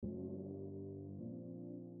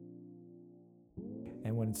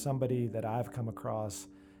And when somebody that I've come across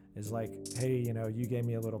is like, hey, you gave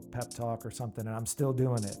me a little pep talk or something and I'm still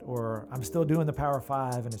doing it, or I'm still doing the Power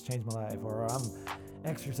 5 and it's changed my life, or I'm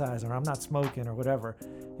exercising, or I'm not smoking, or whatever,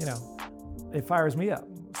 it fires me up.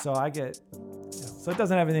 So I get, so it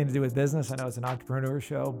doesn't have anything to do with business. I know it's an entrepreneur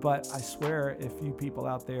show, but I swear if you people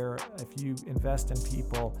out there, if you invest in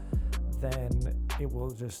people, then it will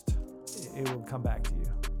come back to you.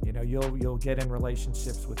 You'll get in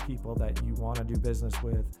relationships with people that you want to do business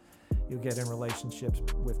with. You'll get in relationships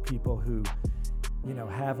with people who,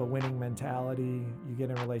 have a winning mentality. You get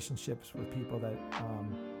in relationships with people that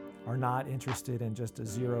are not interested in just a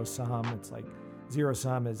zero sum. It's like zero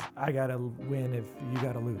sum is I got to win if you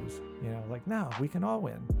got to lose. No, we can all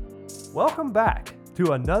win. Welcome back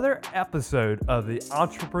to another episode of the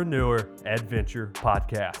Entrepreneur Adventure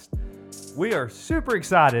Podcast. We are super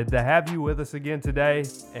excited to have you with us again today,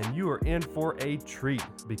 and you are in for a treat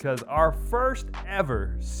because our first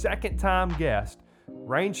ever second-time guest,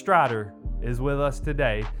 Rain Streiter, is with us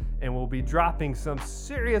today and will be dropping some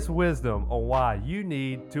serious wisdom on why you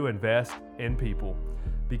need to invest in people.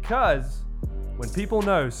 Because when people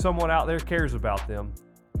know someone out there cares about them,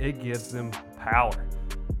 it gives them power.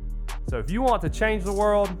 So if you want to change the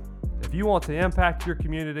world, if you want to impact your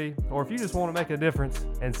community, or if you just want to make a difference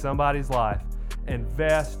in somebody's life,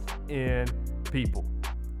 invest in people.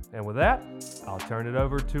 And with that, I'll turn it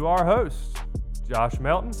over to our hosts, Josh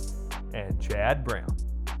Melton and Chad Brown.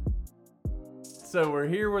 So we're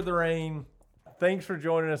here with Rain. Thanks for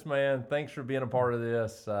joining us, man. Thanks for being a part of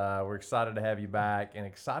this. We're excited to have you back and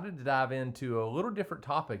excited to dive into a little different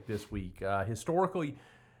topic this week. Historically,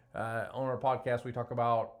 on our podcast, we talk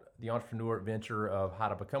about the entrepreneur adventure of how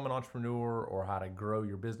to become an entrepreneur, or how to grow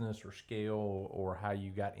your business or scale, or how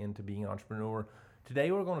you got into being an entrepreneur.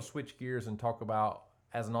 Today, we're going to switch gears and talk about,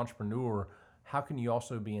 as an entrepreneur, how can you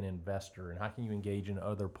also be an investor, and how can you engage in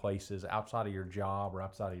other places outside of your job or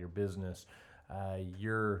outside of your business.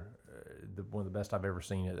 You're one of the best I've ever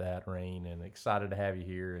seen at that, Rain, and excited to have you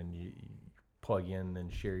here and you plug in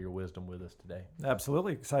and share your wisdom with us today.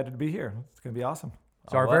 Absolutely. Excited to be here. It's going to be awesome.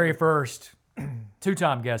 So our very first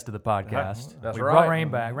two-time guest of the podcast. That's we right. brought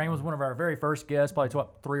Rain back. Rain was one of our very first guests, probably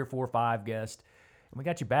 3 or 4 or 5 guests. And we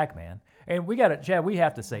got you back, man. And we got it, Chad, we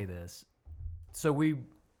have to say this. So we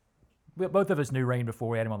both of us knew Rain before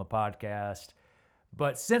we had him on the podcast.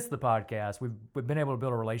 But since the podcast, we've been able to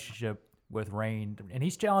build a relationship with Rain. And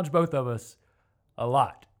he's challenged both of us a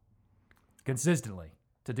lot, consistently,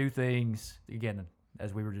 to do things, again,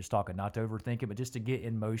 as we were just talking, not to overthink it, but just to get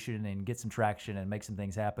in motion and get some traction and make some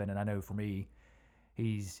things happen. And I know for me,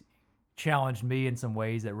 he's challenged me in some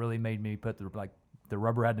ways that really made me put the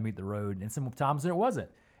rubber had to meet the road. And some times there wasn't.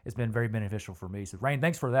 It's been very beneficial for me. So Rain,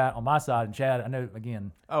 thanks for that on my side. And Chad, I know,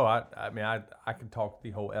 again. Oh, I could talk the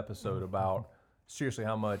whole episode about seriously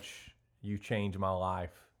how much you changed my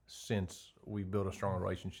life since we built a strong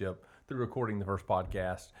relationship through recording the first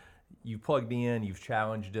podcast. You plugged in, you've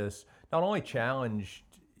challenged us. Not only challenged,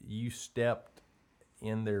 you stepped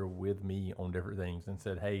in there with me on different things and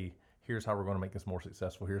said, hey, here's how we're going to make this more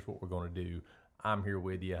successful. Here's what we're going to do. I'm here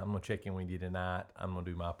with you. I'm going to check in with you tonight. I'm going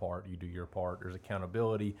to do my part. You do your part. There's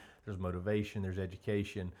accountability. There's motivation. There's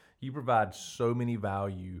education. You provide so many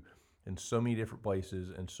value in so many different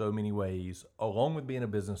places in so many ways, along with being a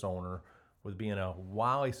business owner, with being a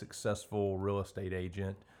wildly successful real estate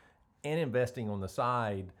agent, and investing on the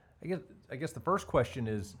side. I guess the first question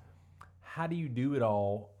is, how do you do it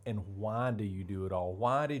all, and why do you do it all?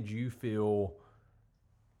 Why did you feel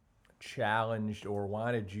challenged, or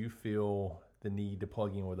why did you feel the need to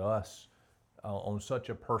plug in with us on such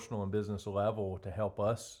a personal and business level to help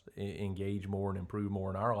us engage more and improve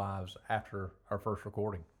more in our lives after our first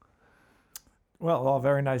recording? Well, all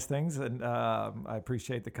very nice things, and I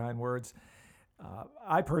appreciate the kind words.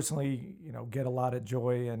 I personally, get a lot of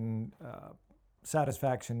joy and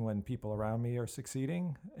satisfaction when people around me are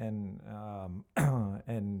succeeding, and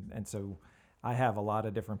so I have a lot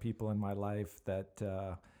of different people in my life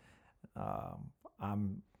that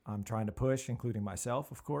I'm trying to push, including myself,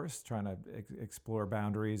 of course, trying to explore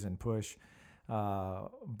boundaries and push.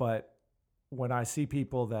 But when I see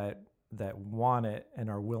people that want it and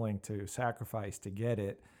are willing to sacrifice to get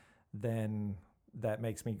it, then that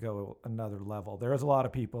makes me go another level. There's a lot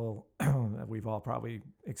of people, we've all probably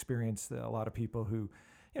experienced a lot of people who,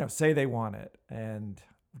 say they want it, and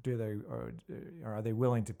are they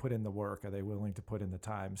willing to put in the work? Are they willing to put in the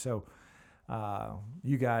time? So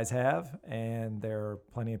you guys have, and there are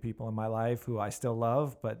plenty of people in my life who I still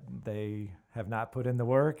love, but they have not put in the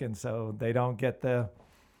work, and so they don't get the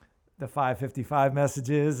 555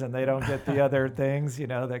 messages, and they don't get the other things,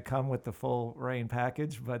 that come with the full Rain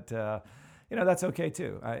package. But that's okay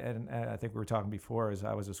too. And I think we were talking before, as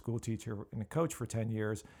I was a school teacher and a coach for 10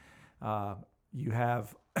 years, you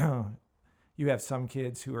have you have some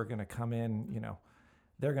kids who are going to come in,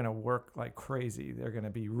 they're going to work like crazy. They're going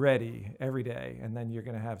to be ready every day. And then you're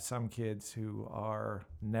going to have some kids who are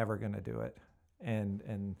never going to do it.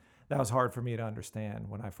 And that was hard for me to understand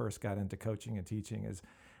when I first got into coaching and teaching, is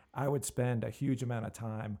I would spend a huge amount of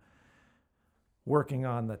time working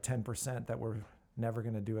on the 10% that were never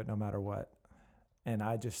going to do it no matter what. And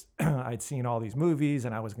I'd seen all these movies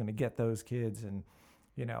and I was going to get those kids, and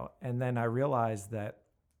then I realized that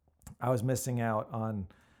I was missing out on,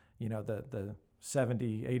 the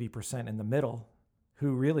 70, 80% in the middle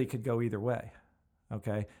who really could go either way.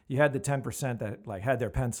 Okay. You had the 10% that like had their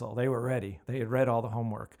pencil, they were ready. They had read all the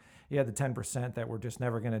homework. You had the 10% that were just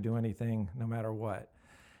never going to do anything no matter what.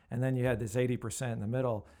 And then you had this 80% in the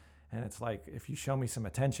middle. And it's like, if you show me some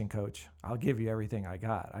attention, coach, I'll give you everything I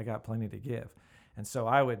got. I got plenty to give. And so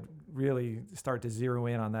I would really start to zero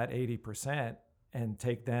in on that 80% and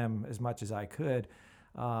take them as much as I could.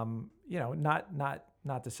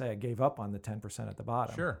 Not to say I gave up on the 10% at the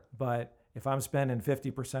bottom. Sure. But if I'm spending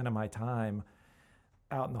 50% of my time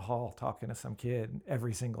out in the hall talking to some kid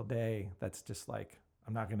every single day, that's just like,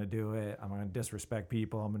 I'm not going to do it. I'm going to disrespect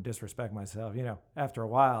people. I'm going to disrespect myself. After a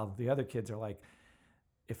while, the other kids are like,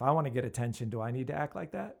 if I want to get attention, do I need to act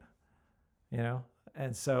like that?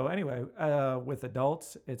 And so anyway, with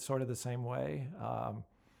adults, it's sort of the same way.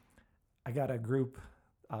 I got a group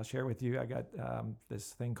I'll share with you. I got this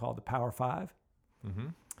thing called the Power Five. Mm-hmm.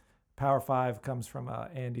 Power Five comes from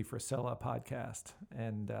Andy Frisella podcast.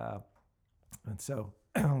 And so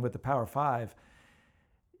with the Power Five,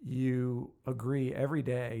 you agree every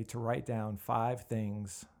day to write down 5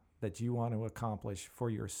 things that you want to accomplish for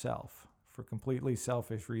yourself, for completely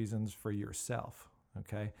selfish reasons for yourself.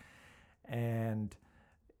 Okay. And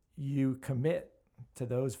you commit to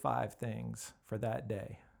those 5 things for that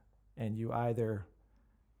day. And you either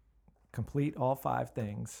complete all 5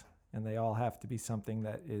 things, and they all have to be something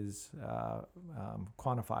that is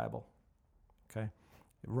quantifiable. Okay.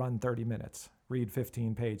 Run 30 minutes, read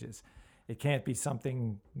 15 pages. It can't be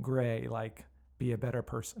something gray like be a better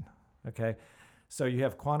person. Okay. So you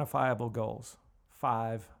have quantifiable goals,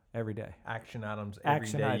 5 every day. Action items every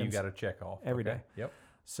day you got to check off. Every day. Yep.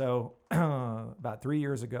 So about 3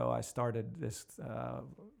 years ago, I started this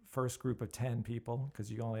first group of 10 people, because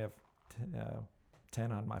you only have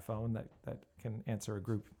 10 on my phone that can answer a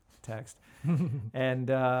group text. And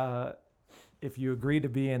if you agree to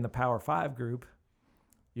be in the Power 5 group,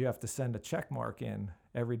 you have to send a check mark in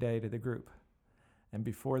every day to the group. And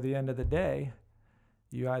before the end of the day,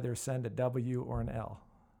 you either send a W or an L.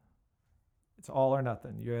 It's all or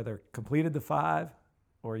nothing. You either completed the 5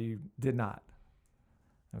 or you did not.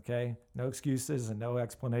 Okay? No excuses and no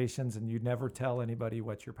explanations, and you never tell anybody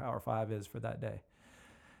what your Power 5 is for that day.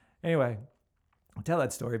 Anyway, I'll tell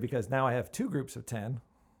that story because now I have 2 groups of 10.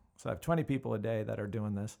 So I have 20 people a day that are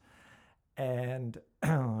doing this. And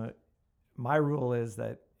my rule is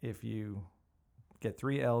that if you get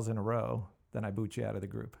 3 L's in a row, then I boot you out of the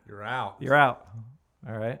group. You're out. You're out.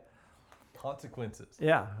 All right? Consequences.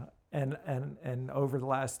 Yeah. And over the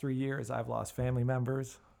last 3 years, I've lost family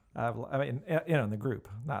members. In the group,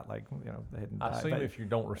 not like, they hadn't died. I assume if you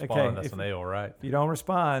don't respond, that's an L, right? If you don't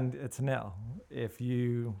respond, it's an L. If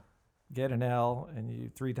you get an L and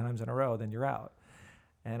you 3 times in a row, then you're out.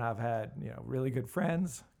 And I've had, really good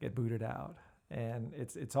friends get booted out. And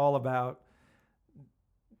it's all about,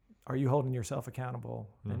 are you holding yourself accountable?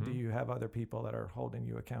 Mm-hmm. And do you have other people that are holding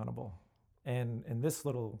you accountable? And in this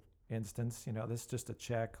little instance, this is just a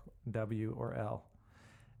check, W or L.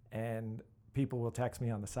 And people will text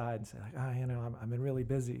me on the side and say, like, I've been really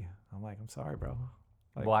busy. I'm like, I'm sorry, bro.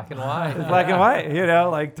 Like, black and white. It's black and white,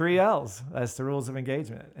 like 3 L's. That's the rules of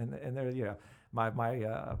engagement. And there,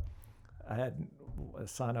 I had a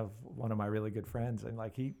son of one of my really good friends, and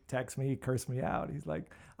like he texts me, he cursed me out. He's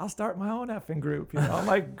like, I'll start my own effing group. I'm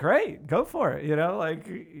like, great, go for it.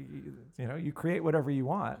 You create whatever you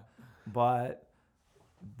want, but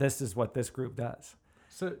this is what this group does.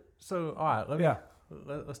 So all right,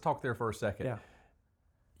 let's talk there for a second. Yeah.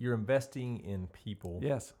 You're investing in people.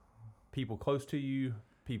 Yes. People close to you,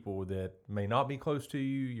 people that may not be close to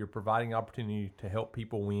you. You're providing opportunity to help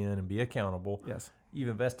people win and be accountable. Yes. You've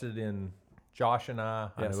invested in Josh and I.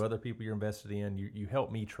 Yes. I know other people you're invested in. You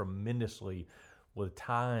helped me tremendously with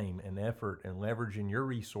time and effort and leveraging your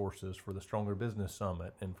resources for the Stronger Business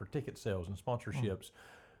Summit and for ticket sales and sponsorships.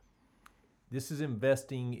 This is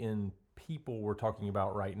investing in people we're talking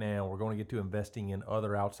about right now. We're going to get to investing in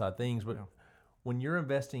other outside things, but when you're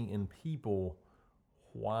investing in people,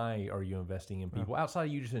 why are you investing in people outside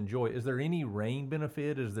of you just enjoy it? Is there any rain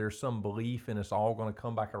benefit? Is there some belief in it's all going to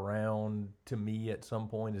come back around to me at some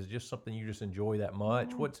point? Is it just something you just enjoy that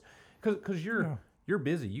much? What's because you're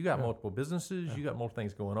busy. You got multiple businesses. You got multiple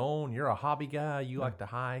things going on. You're a hobby guy. You like to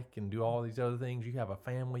hike and do all these other things. You have a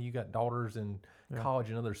family. You got daughters in college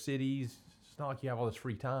in other cities. It's not like you have all this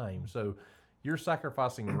free time. So you're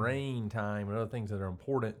sacrificing rain time and other things that are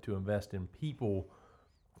important to invest in people.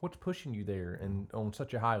 What's pushing you there and on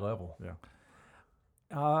such a high level? Yeah.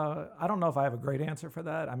 I don't know if I have a great answer for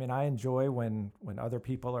that. I mean, I enjoy when other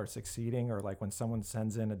people are succeeding, or like when someone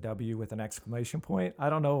sends in a W with an exclamation point. I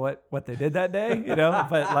don't know what they did that day,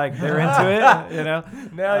 but like they're into it,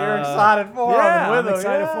 Now you're excited for them. Yeah, with I'm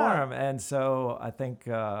excited them. for them. And so I think,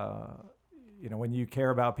 when you care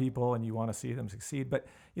about people and you want to see them succeed, but,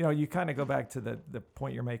 you kind of go back to the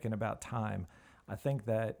point you're making about time. I think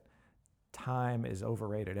that time is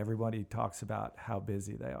overrated. Everybody talks about how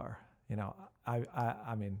busy they are.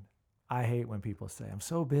 I mean, I hate when people say, I'm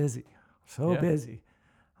so busy, busy.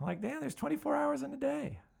 I'm like, damn, there's 24 hours in a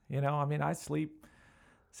day. I mean, I sleep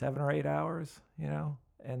 7 or 8 hours,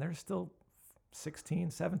 and there's still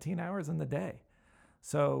 16, 17 hours in the day.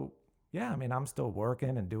 So, yeah, I mean, I'm still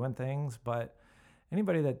working and doing things, but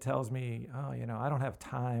anybody that tells me, I don't have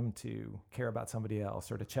time to care about somebody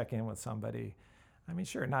else or to check in with somebody, I mean,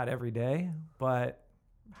 sure, not every day, but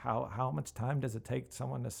how much time does it take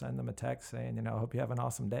someone to send them a text saying, I hope you have an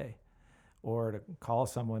awesome day, or to call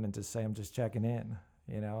someone and just say, I'm just checking in,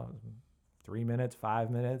 3 minutes, 5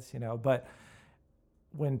 minutes, but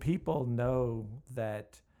when people know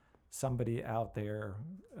that somebody out there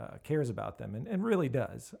cares about them and really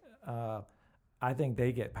does, I think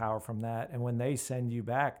they get power from that. And when they send you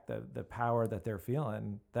back the power that they're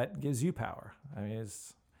feeling, that gives you power. I mean,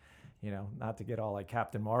 it's, not to get all like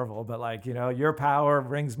Captain Marvel, but like, your power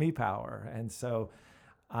brings me power. And so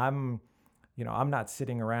I'm not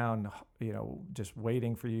sitting around, just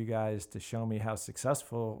waiting for you guys to show me how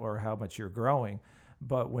successful or how much you're growing.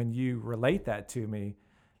 But when you relate that to me,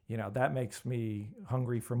 that makes me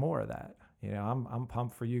hungry for more of that. I'm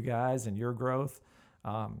pumped for you guys and your growth.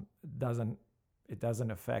 It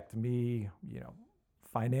doesn't affect me,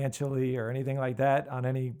 financially or anything like that on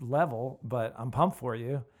any level, but I'm pumped for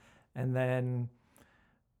you. And then,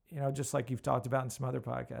 just like you've talked about in some other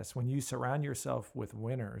podcasts, when you surround yourself with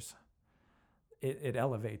winners, it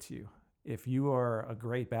elevates you. If you are a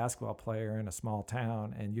great basketball player in a small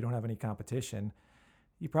town and you don't have any competition,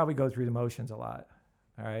 you probably go through the motions a lot.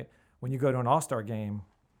 All right. When you go to an all-star game,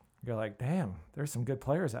 you're like, damn, there's some good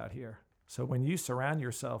players out here. So when you surround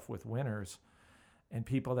yourself with winners and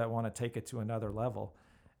people that want to take it to another level,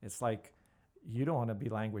 it's like you don't want to be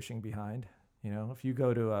languishing behind. If you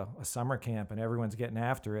go to a summer camp and everyone's getting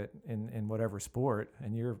after it in whatever sport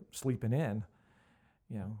and you're sleeping in,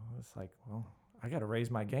 it's like, well, I got to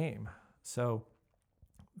raise my game. So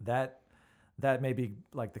that may be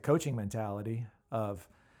like the coaching mentality of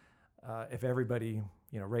if everybody,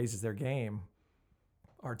 raises their game,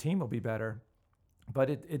 our team will be better.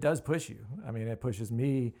 But it does push you. I mean, it pushes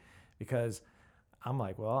me because I'm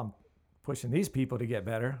like, well, I'm pushing these people to get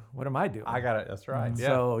better. What am I doing? I got it. That's right. Yeah.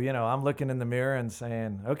 So, I'm looking in the mirror and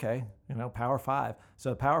saying, okay, Power 5.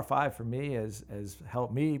 So Power 5 for me has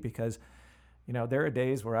helped me because, there are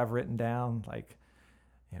days where I've written down like,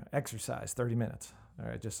 exercise 30 minutes. All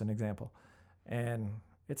right, just an example. And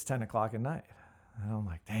it's 10 o'clock at night. And I'm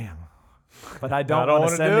like, damn. But I don't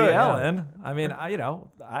want to send the L in. I mean,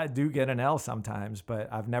 I do get an L sometimes,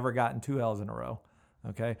 but I've never gotten 2 L's in a row.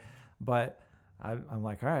 Okay. But I'm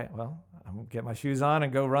like, all right, well, I'm going to get my shoes on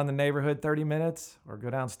and go run the neighborhood 30 minutes or go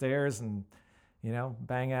downstairs and,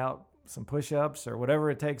 bang out some push-ups or whatever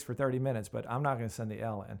it takes for 30 minutes, but I'm not going to send the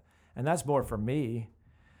L in. And that's more for me.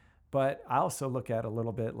 But I also look at a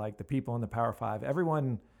little bit like the people in the Power 5.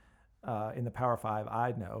 Everyone in the Power 5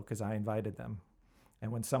 I know because I invited them.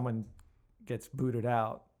 And when someone gets booted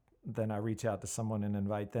out, then I reach out to someone and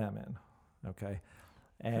invite them in. Okay.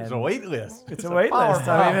 And it's a wait list. It's a wait list.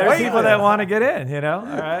 I mean, there's people that want to get in, all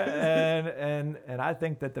right. And I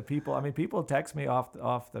think that people text me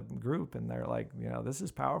off the group and they're like, this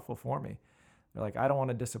is powerful for me. They're like, I don't want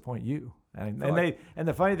to disappoint you. And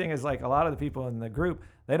the funny thing is like a lot of the people in the group,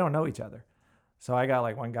 they don't know each other. So I got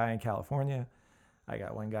like one guy in California. I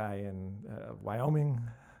got one guy in Wyoming.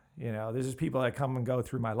 There's just people that come and go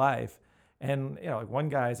through my life. And, like one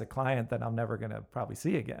guy is a client that I'm never going to probably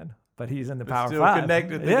see again. But he's in the Power 5. Still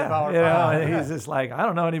connected to the Power 5. And he's just like, I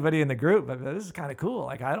don't know anybody in the group, but this is kind of cool.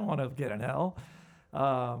 Like, I don't want to get an L.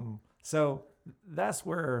 So that's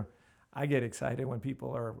where I get excited when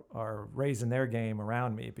people are raising their game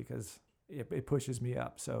around me because it pushes me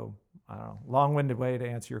up. So I don't know, long-winded way to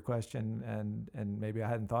answer your question, and maybe I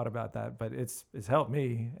hadn't thought about that, but it's helped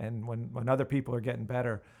me. And when other people are getting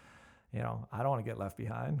better, you know, I don't want to get left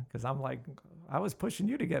behind, because I'm like, I was pushing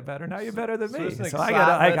you to get better. Now you're better than me. So I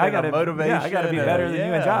gotta motivation. Yeah, I gotta be better than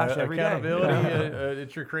you and Josh every day. Accountability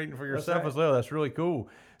that you're creating for yourself right. as well. That's really cool.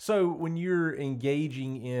 So when you're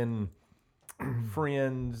engaging in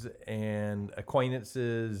friends and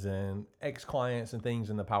acquaintances and ex-clients and things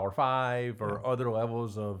in the Power 5 or other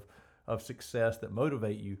levels of success that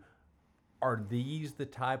motivate you, are these the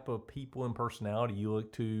type of people and personality you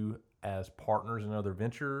look to as partners in other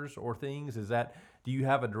ventures or things? Do you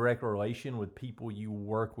have a direct relation with people you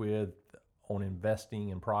work with on investing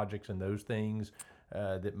in projects and those things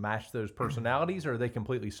that match those personalities, or are they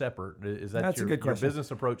completely separate? Is that That's a good your question.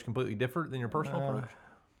 business approach completely different than your personal approach?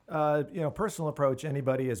 You know, personal approach,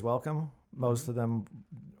 anybody is welcome. Most of them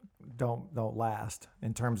don't last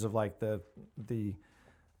in terms of like the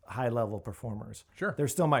high level performers. Sure. They're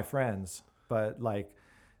still my friends, but like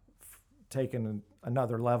taking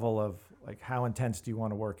another level of like, how intense do you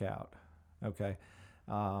want to work out? Okay.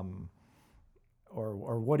 Or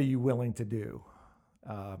what are you willing to do?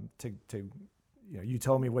 To you know, you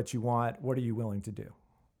told me what you want. What are you willing to do?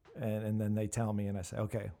 And then they tell me, and I say,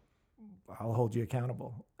 okay, I'll hold you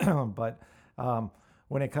accountable. But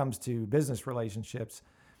when it comes to business relationships,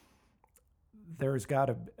 I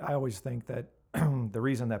always think that the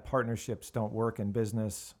reason that partnerships don't work in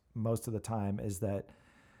business most of the time is that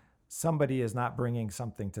somebody is not bringing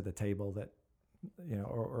something to the table that, you know,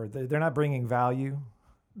 or they're not bringing value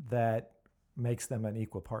that makes them an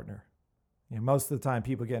equal partner. You know, most of the time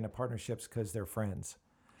people get into partnerships because they're friends.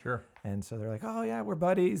 Sure. And so they're like, oh yeah, we're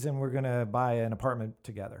buddies and we're going to buy an apartment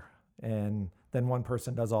together. And then one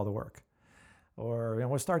person does all the work. Or, you know,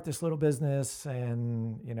 we'll start this little business,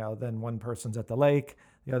 and, you know, then one person's at the lake,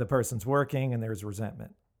 the other person's working, and there's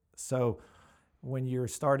resentment. So when you're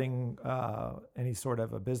starting any sort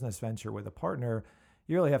of a business venture with a partner,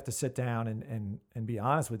 you really have to sit down and be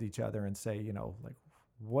honest with each other and say, you know, like,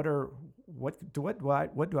 what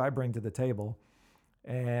do I bring to the table,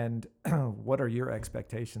 and what are your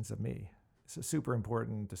expectations of me? It's a super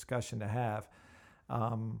important discussion to have.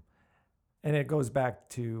 And it goes back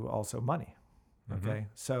to also money. Okay.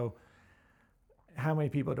 So how many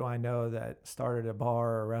people do I know that started a bar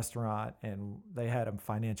or a restaurant and they had a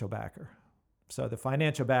financial backer? So the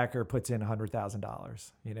financial backer puts in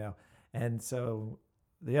 $100,000, you know, and so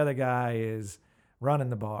the other guy is running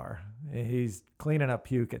the bar. He's cleaning up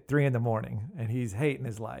puke at 3 a.m. and he's hating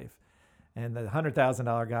his life. And the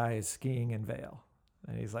 $100,000 guy is skiing in Vail.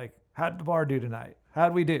 And he's like, how'd the bar do tonight?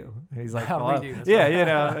 How'd we do? And he's like, How'd we do? yeah, you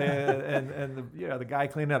know, and the, you know, the guy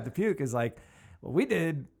cleaning up the puke is like, well, we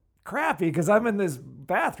did crappy because I'm in this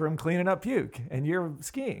bathroom cleaning up puke and you're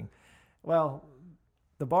skiing. Well,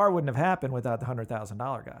 the bar wouldn't have happened without the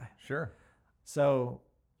 $100,000 guy. Sure. So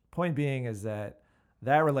point being is that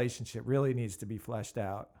relationship really needs to be fleshed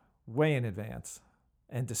out way in advance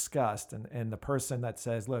and discussed. And the person that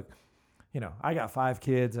says, look, you know, I got 5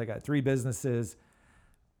 kids, I got 3 businesses,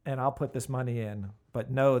 and I'll put this money in, but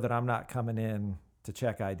know that I'm not coming in to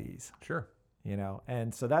check IDs. Sure. You know,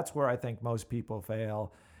 and so that's where I think most people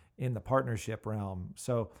fail in the partnership realm.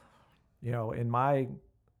 So, you know, in my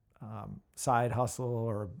side hustle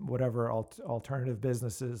or whatever alternative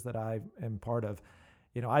businesses that I am part of,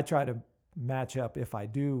 you know, I try to match up, if I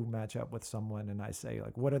do match up with someone, and I say,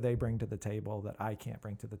 like, what do they bring to the table that I can't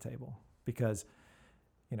bring to the table? Because,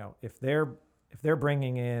 you know, if they're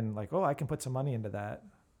bringing in like, oh, I can put some money into that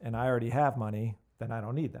and I already have money, then I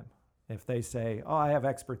don't need them. If they say, oh, I have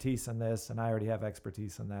expertise in this and I already have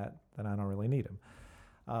expertise in that, then I don't really need them.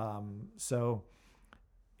 So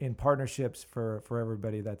in partnerships for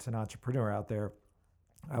everybody that's an entrepreneur out there,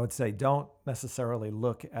 I would say don't necessarily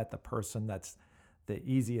look at the person that's the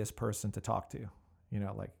easiest person to talk to, you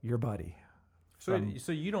know, like your buddy.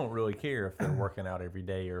 So you don't really care if they're working out every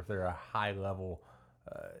day or if they're a high level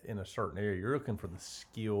in a certain area. You're looking for the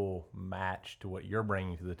skill match to what you're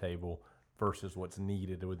bringing to the table versus what's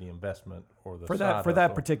needed with the investment or the for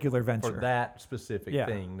that particular venture, for that specific Yeah.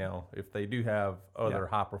 thing. Now, if they do have other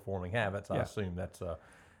high performing habits, I assume that's a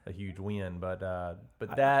huge win. But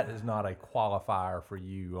that is not a qualifier for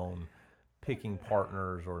you on picking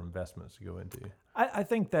partners or investments to go into. I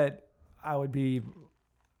think that I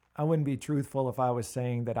wouldn't be truthful if I was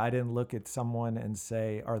saying that I didn't look at someone and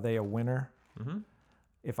say, are they a winner? Mm-hmm.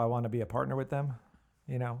 If I want to be a partner with them,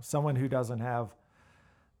 you know, someone who doesn't have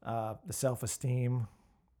the self-esteem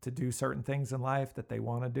to do certain things in life that they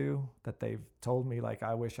want to do, that they've told me, like,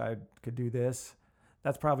 I wish I could do this.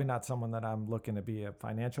 That's probably not someone that I'm looking to be a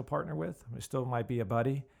financial partner with. It still might be a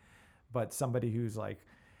buddy, but somebody who's like,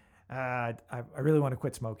 I really want to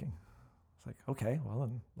quit smoking. It's like, okay, well,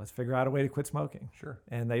 then let's figure out a way to quit smoking. Sure.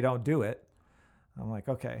 And they don't do it. I'm like,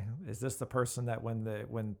 okay, is this the person that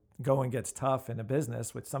when going gets tough in a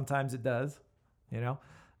business, which sometimes it does,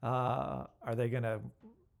 are they gonna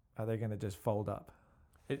just fold up?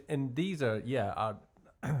 And these are,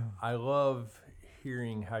 I love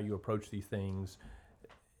hearing how you approach these things.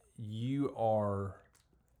 You are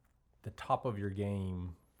the top of your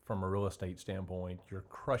game from a real estate standpoint. You're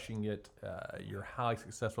crushing it. You're highly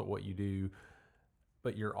successful at what you do,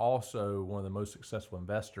 but you're also one of the most successful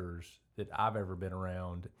investors that I've ever been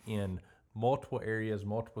around in multiple areas,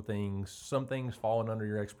 multiple things. Some things falling under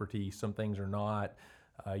your expertise, some things are not.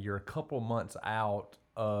 You're a couple months out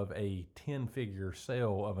of a 10-figure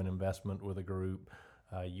sale of an investment with a group.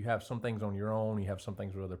 You have some things on your own. You have some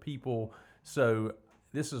things with other people. So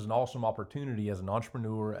this is an awesome opportunity as an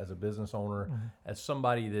entrepreneur, as a business owner, as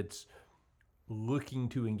somebody that's looking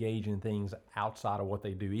to engage in things outside of what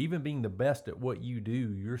they do. Even being the best at what you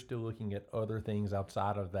do, you're still looking at other things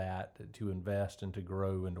outside of that to invest and to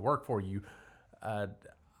grow and to work for you.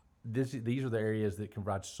 These are the areas that can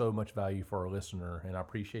provide so much value for our listener, and I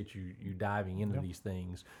appreciate you diving into these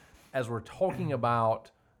things. As we're talking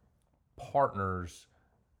about partners,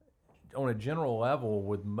 on a general level,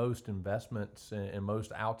 with most investments and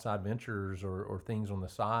most outside ventures or things on the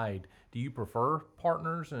side, do you prefer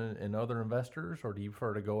partners and other investors, or do you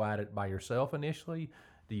prefer to go at it by yourself initially?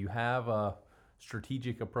 Do you have a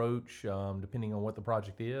strategic approach depending on what the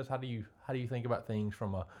project is? How do you think about things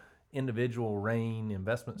from a individual RAIN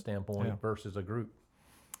investment standpoint versus a group?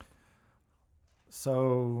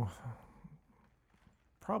 So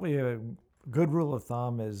probably a good rule of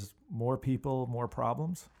thumb is more people, more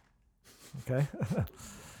problems. Okay.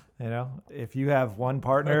 If you have one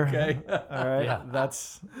partner, all right,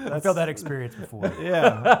 that's I felt that experience before.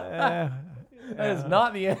 That is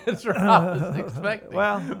not the answer I was expecting.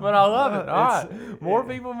 Well, but I love it. All right. More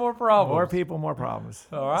people, more problems. More people, more problems.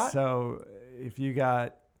 All right. So if you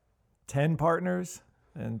got 10 partners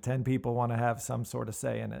and 10 people want to have some sort of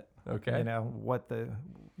say in it, okay, what the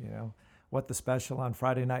special on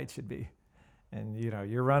Friday night should be. And,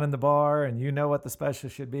 you're running the bar and what the special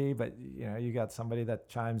should be, but, you got somebody that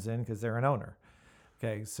chimes in because they're an owner.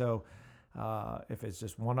 Okay, so if it's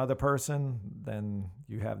just one other person, then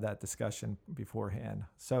you have that discussion beforehand.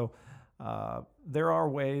 So there are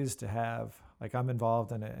ways to have, like I'm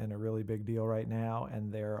involved in a really big deal right now, and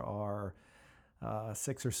there are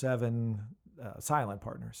 6 or 7 silent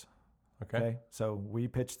partners. Okay, so we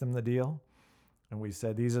pitched them the deal, and we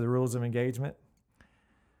said, these are the rules of engagement.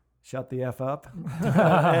 Shut the F up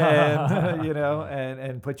and,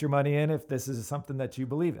 and put your money in if this is something that you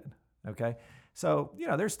believe in. Okay. So,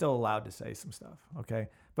 they're still allowed to say some stuff. Okay.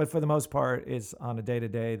 But for the most part, it's on a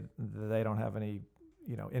day-to-day, they don't have any,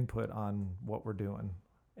 input on what we're doing.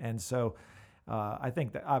 And so I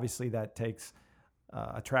think that obviously that takes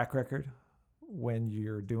a track record when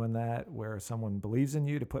you're doing that, where someone believes in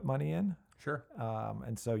you to put money in. Sure.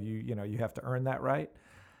 And so you have to earn that right.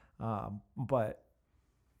 But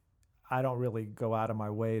I don't really go out of my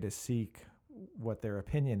way to seek what their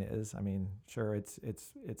opinion is. I mean, sure,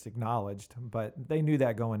 it's acknowledged, but they knew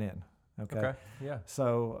that going in. Okay. Yeah.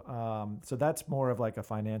 So that's more of like a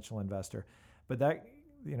financial investor. But that,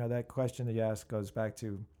 that question that you asked goes back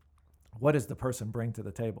to, what does the person bring to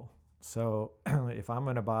the table? So if I'm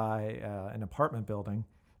going to buy an apartment building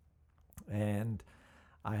and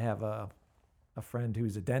I have a friend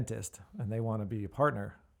who's a dentist and they want to be a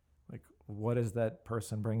partner, what is that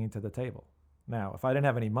person bringing to the table? Now, if I didn't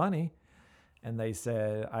have any money and they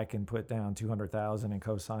said I can put down $200,000 and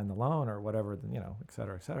co-sign the loan or whatever, et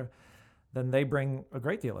cetera, then they bring a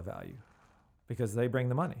great deal of value because they bring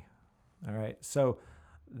the money. All right. So,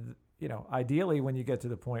 ideally, when you get to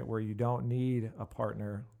the point where you don't need a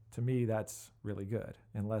partner, to me, that's really good,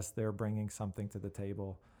 unless they're bringing something to the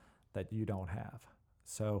table that you don't have.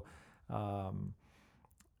 So,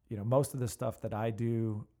 most of the stuff that I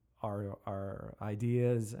do are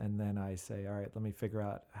ideas, and then I say, all right, let me figure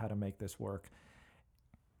out how to make this work.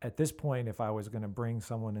 At this point, if I was going to bring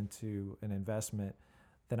someone into an investment,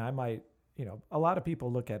 then I might, a lot of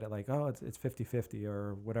people look at it like, oh, it's 50-50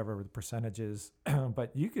 or whatever the percentage is.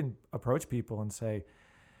 But you can approach people and say,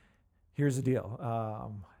 here's the deal.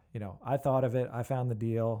 I thought of it. I found the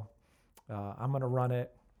deal. I'm going to run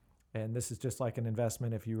it. And this is just like an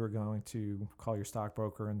investment. If you were going to call your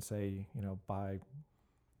stockbroker and say, buy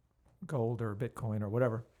gold or Bitcoin or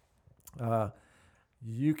whatever,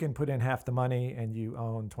 you can put in half the money and you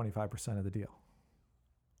own 25% of the deal.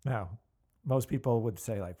 Now, most people would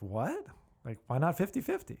say like, what? Like, why not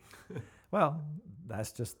 50-50? Well,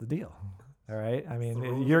 that's just the deal. All right. I the mean,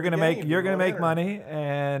 rules you're of the gonna make game. you're You gonna wanna make enter. money,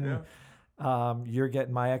 and you're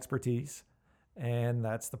getting my expertise, and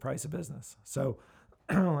that's the price of business. So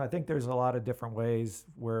I think there's a lot of different ways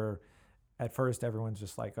where at first everyone's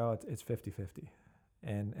just like, oh, it's 50-50.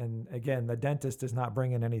 And again, the dentist is not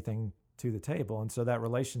bringing anything to the table. And so that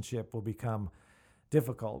relationship will become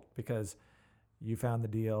difficult because you found the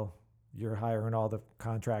deal, you're hiring all the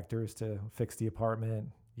contractors to fix the apartment,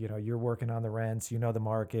 you're working on the rents, the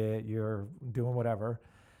market, you're doing whatever,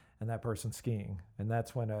 and that person's skiing. And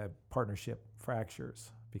that's when a partnership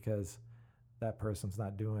fractures because that person's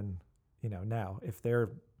not doing, now if they're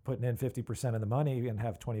putting in 50% of the money and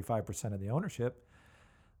have 25% of the ownership,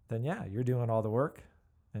 then yeah, you're doing all the work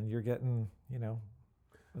and you're getting,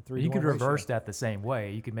 a 3-to-1 You could ratio. reverse that the same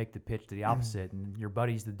way. You could make the pitch to the opposite, and your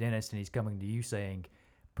buddy's the dentist, and he's coming to you saying,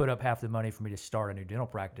 put up half the money for me to start a new dental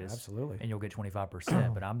practice. Absolutely. And you'll get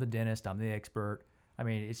 25%. But I'm the dentist. I'm the expert. I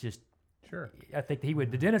mean, it's just, Sure. I think the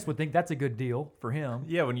dentist would think that's a good deal for him.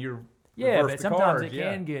 Yeah, when you're Yeah, reverse but the sometimes cards, it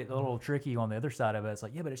can get a little tricky on the other side of it. It's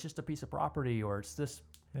like, yeah, but it's just a piece of property, or it's this.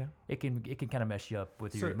 Yeah. It can kind of mess you up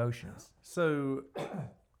with your So- emotions. So,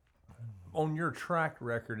 on your track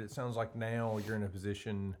record, it sounds like now you're in a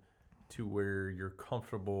position to where you're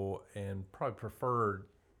comfortable and probably prefer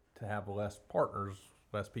to have less partners,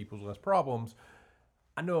 less people, less problems.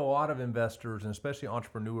 I know a lot of investors, and especially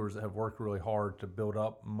entrepreneurs, that have worked really hard to build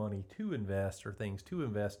up money to invest or things to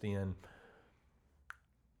invest in.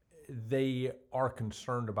 They are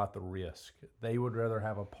concerned about the risk. They would rather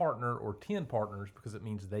have a partner or 10 partners because it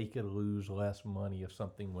means they could lose less money if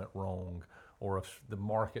something went wrong or if the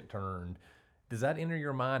market turned. Does that enter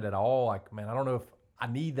your mind at all? Like, man, I don't know if I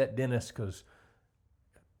need that dentist because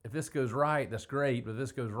if this goes right, that's great. But if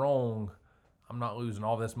this goes wrong, I'm not losing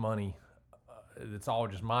all this money. It's all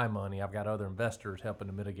just my money. I've got other investors helping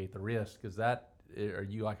to mitigate the risk. Are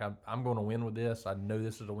you like, I'm going to win with this? I know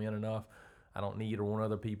this is a win enough. I don't need or want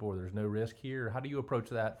other people, or there's no risk here. How do you approach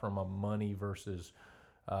that from a money versus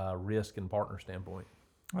risk and partner standpoint?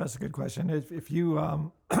 Well, that's a good question. If you,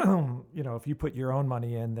 if you put your own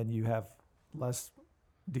money in, then you have less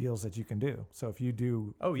deals that you can do. So if you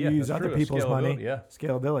do you use that's other true. people's money, Scalability,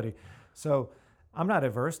 scalability. So I'm not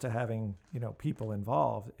averse to having, people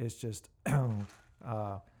involved. It's just,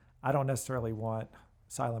 I don't necessarily want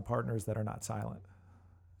silent partners that are not silent,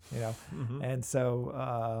 Mm-hmm. And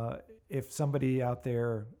so if somebody out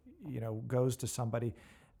there, goes to somebody,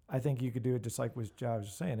 I think you could do it just like what I was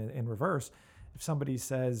just saying in reverse. If somebody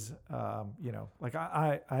says, like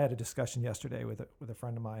I had a discussion yesterday with a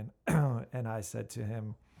friend of mine, and I said to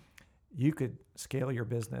him, you could scale your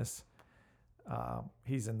business.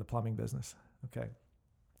 He's in the plumbing business. Okay.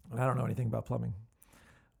 And I don't know anything about plumbing,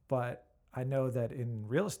 but I know that in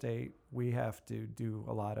real estate, we have to do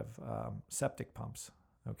a lot of septic pumps.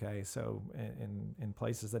 Okay. So in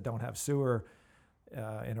places that don't have sewer,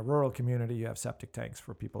 in a rural community, you have septic tanks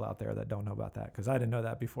for people out there that don't know about that. Because I didn't know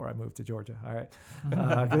that before I moved to Georgia. All right,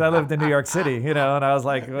 because I lived in New York City, and I was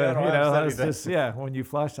like, it's just when you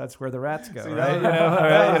flush, that's where the rats go. See, right?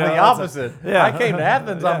 that was the opposite. Yeah. I came to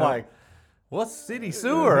Athens. I'm Yeah. like, what's city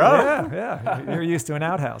sewer? Oh. Yeah. You're used to an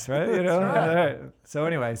outhouse, right? Right. All right. So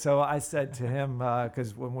anyway, I said to him,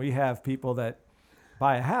 because when we have people that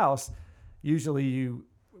buy a house, usually you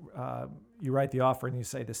write the offer and you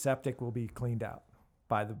say the septic will be cleaned out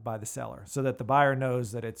by the seller, so that the buyer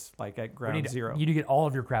knows that it's like at ground zero. You need to get all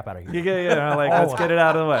of your crap out of here. You get, let's get it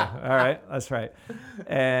out of the way. All right, that's right.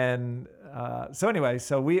 And so anyway,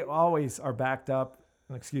 we always are backed up.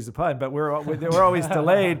 Excuse the pun, but we're always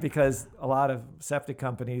delayed because a lot of septic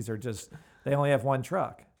companies they only have one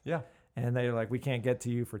truck. Yeah. And they're like, we can't get to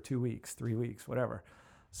you for 2 weeks, 3 weeks, whatever.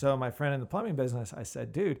 So my friend in the plumbing business, I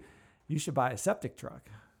said, dude, you should buy a septic truck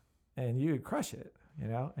and you would crush it,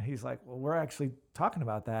 And he's like, well, we're actually talking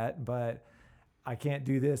about that, but I can't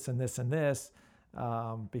do this and this and this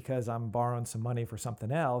because I'm borrowing some money for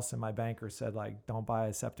something else. And my banker said, like, don't buy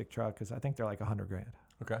a septic truck because I think they're like $100,000.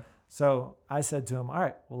 Okay. So I said to him, all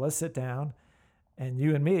right, well, let's sit down and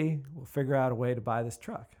you and me will figure out a way to buy this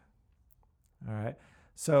truck. All right.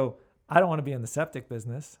 So I don't want to be in the septic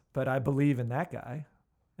business, but I believe in that guy.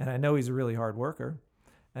 And I know he's a really hard worker.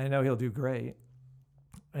 And I know he'll do great.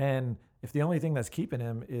 And if the only thing that's keeping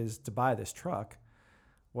him is to buy this truck,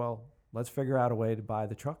 well, let's figure out a way to buy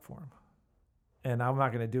the truck for him. And I'm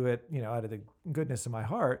not going to do it, out of the goodness of my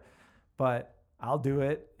heart, but I'll do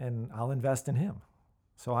it and I'll invest in him.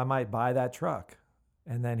 So I might buy that truck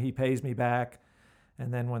and then he pays me back.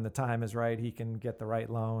 And then when the time is right, he can get the right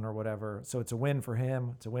loan or whatever. So it's a win for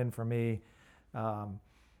him. It's a win for me.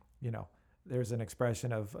 There's an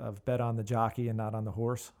expression of bet on the jockey and not on the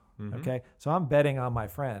horse. Okay. So I'm betting on my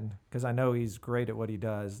friend because I know he's great at what he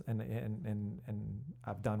does, and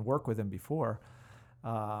I've done work with him before.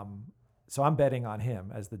 So I'm betting on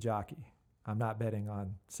him as the jockey. I'm not betting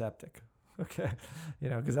on Septic. Okay.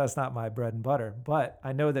 Because that's not my bread and butter. But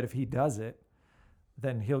I know that if he does it,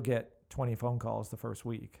 then he'll get 20 phone calls the first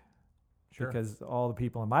week. Sure. Because all the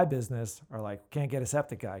people in my business are like, can't get a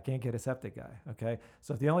septic guy, can't get a septic guy. Okay.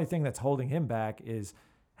 So if the only thing that's holding him back is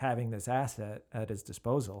having this asset at his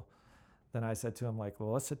disposal, then I said to him, like,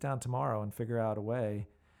 well, let's sit down tomorrow and figure out a way.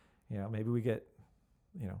 Maybe we get,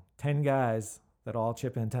 10 guys that all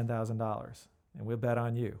chip in $10,000 and we'll bet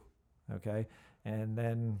on you. Okay. And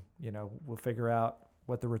then, we'll figure out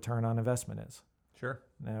what the return on investment is. Sure.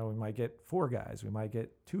 Now we might get 4 guys. We might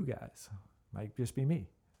get 2 guys. Might just be me.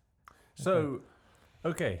 So,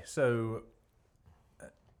 okay. So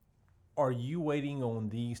are you waiting on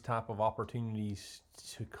these type of opportunities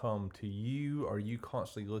to come to you? Are you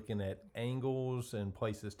constantly looking at angles and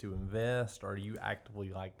places to invest? Are you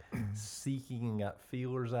actively seeking out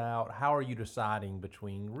feelers out? How are you deciding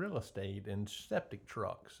between real estate and septic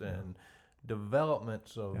trucks and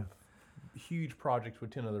developments of huge projects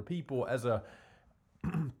with 10 other people as a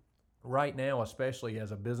right now, especially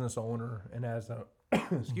as a business owner and as a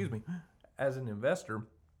as an investor,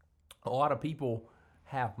 a lot of people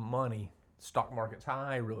have money. Stock market's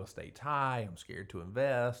high, real estate's high. I'm scared to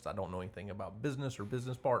invest. I don't know anything about business or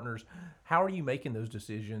business partners. How are you making those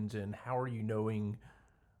decisions, and how are you knowing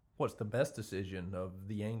what's the best decision of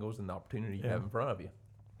the angles and the opportunity you have in front of you?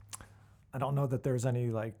 I don't know that there's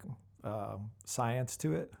any science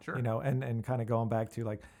to it, Sure. And kind of going back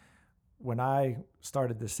to when I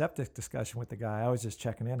started the septic discussion with the guy, I was just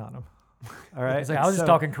checking in on him. All right. I was just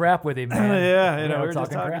talking crap with him, man. we were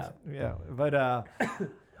just talking crap. Yeah. But,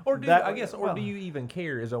 Or do you even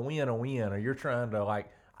care? Is a win a win? Or you're trying to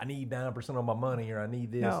I need 9% of my money, or I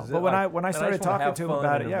need this? no, Is but it when I started talking to him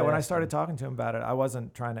about it, when I started talking. talking to him about it, I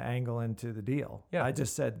wasn't trying to angle into the deal. Yeah. I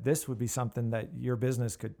just said this would be something that your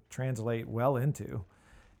business could translate well into.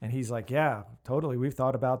 And he's like, yeah, totally. We've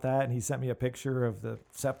thought about that. And he sent me a picture of the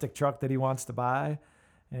septic truck that he wants to buy.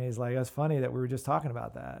 And he's like, that's funny that we were just talking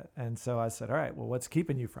about that. And so I said, all right, well, what's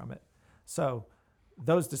keeping you from it? So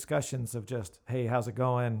those discussions of just, hey, how's it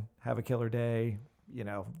going? Have a killer day.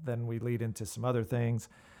 Then we lead into some other things.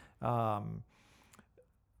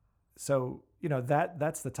 So,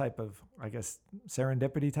 that's the type of, I guess,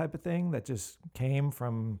 serendipity type of thing that just came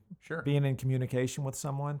from being in communication with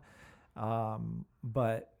someone.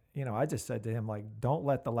 But, I just said to him, don't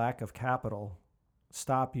let the lack of capital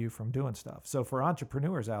stop you from doing stuff. So for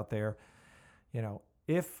entrepreneurs out there,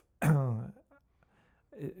 if,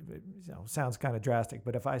 it sounds kind of drastic,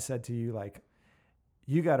 but if I said to you,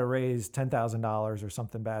 you got to raise $10,000 or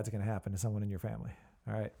something bad's going to happen to someone in your family.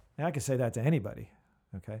 All right. And I could say that to anybody.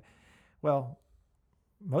 Okay. Well,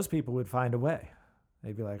 most people would find a way.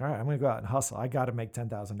 They'd be like, all right, I'm going to go out and hustle. I got to make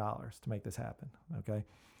 $10,000 to make this happen. Okay.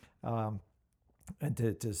 And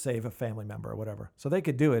to save a family member or whatever. So they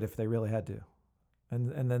could do it if they really had to.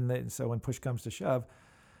 And then so when push comes to shove,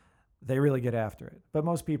 they really get after it. But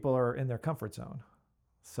most people are in their comfort zone.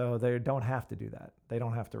 So they don't have to do that. They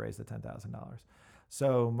don't have to raise the $10,000.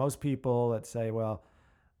 So most people that say, well,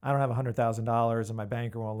 I don't have $100,000 and my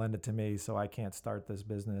banker won't lend it to me, so I can't start this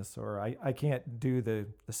business, or I can't do the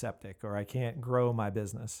septic, or I can't grow my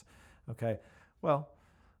business. Okay, well,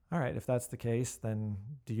 all right, if that's the case, then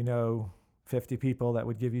do you know 50 people that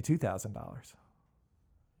would give you $2,000?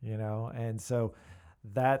 And so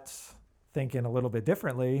that's thinking a little bit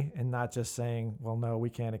differently and not just saying, well, no, we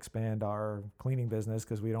can't expand our cleaning business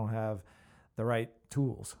because we don't have the right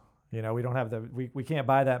tools. We don't have we can't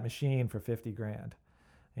buy that machine for $50,000.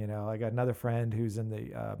 I got another friend who's in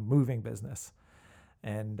the moving business,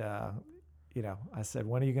 and I said,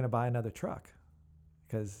 when are you going to buy another truck?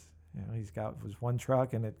 Because he's got one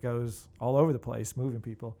truck and it goes all over the place moving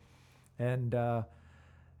people, and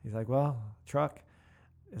he's like, well, truck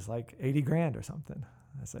is like $80,000 or something.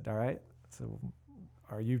 I said, all right, so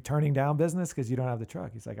are you turning down business because you don't have the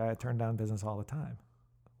truck? He's like, I turn down business all the time.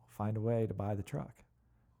 Find a way to buy the truck.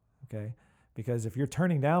 Okay, because if you're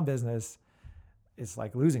turning down business, it's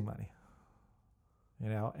like losing money,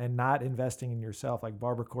 and not investing in yourself. Like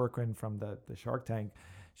Barbara Corcoran from the Shark Tank,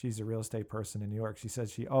 she's a real estate person in New York. She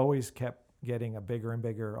says she always kept getting a bigger and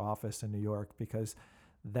bigger office in New York because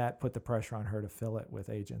that put the pressure on her to fill it with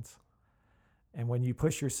agents. And when you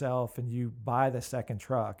push yourself and you buy the second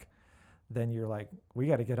truck, then you're like, we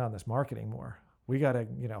got to get on this marketing more. We got to,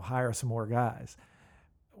 hire some more guys.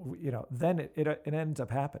 Then it ends up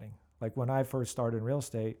happening. Like when I first started in real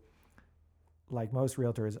estate, like most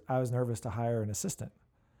realtors, I was nervous to hire an assistant.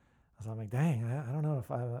 So I'm like, dang, I don't know if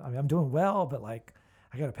I mean, I'm doing well, but like,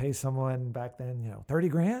 I got to pay someone back then, 30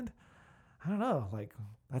 grand. I don't know. Like,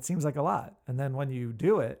 that seems like a lot. And then when you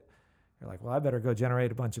do it, you're like, well, I better go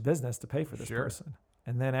generate a bunch of business to pay for this person.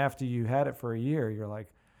 And then after you had it for a year, you're like,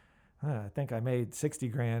 I think I made 60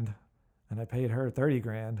 grand and I paid her 30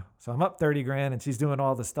 grand. So I'm up 30 grand and she's doing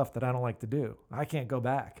all the stuff that I don't like to do. I can't go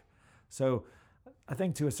back. So I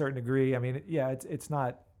think to a certain degree, I mean, yeah, it's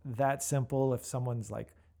not that simple if someone's like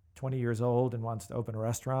 20 years old and wants to open a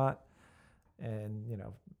restaurant, and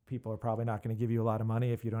people are probably not going to give you a lot of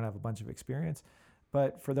money if you don't have a bunch of experience.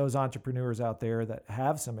 But for those entrepreneurs out there that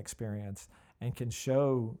have some experience and can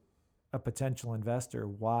show a potential investor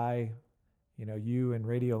why you and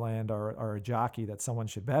Radioland are a jockey that someone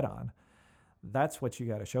should bet on, that's what you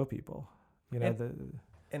got to show people.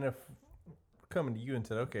 And if coming to you and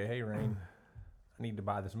said, okay, hey Rain, I need to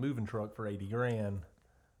buy this moving truck for 80 grand.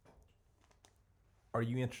 Are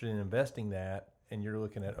you interested in investing that? And you're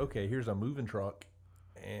looking at, okay, here's a moving truck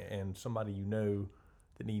and somebody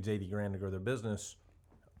that needs 80 grand to grow their business.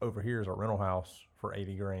 Over here is a rental house for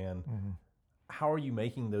 80 grand. Mm-hmm. How are you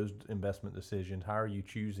making those investment decisions? How are you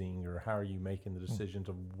choosing, or how are you making the decisions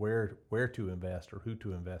of where to invest or who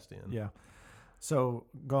to invest in? Yeah. So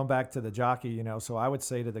going back to the jockey, so I would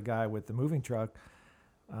say to the guy with the moving truck,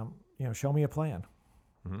 show me a plan.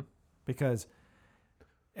 Mm-hmm. Because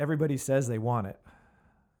everybody says they want it.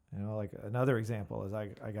 Like another example is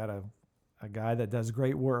I got a guy that does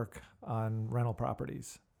great work on rental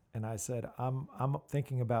properties. And I said, I'm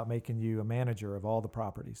thinking about making you a manager of all the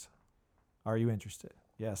properties. Are you interested?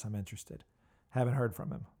 Yes, I'm interested. Haven't heard from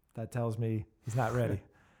him. That tells me he's not ready.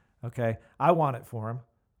 Okay. I want it for him,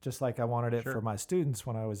 just like I wanted it for my students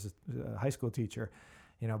when I was a high school teacher,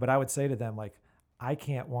 but I would say to them, like, I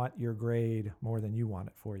can't want your grade more than you want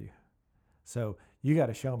it for you. So you got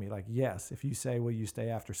to show me, like, yes, if you say, will you stay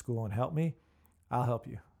after school and help me? I'll help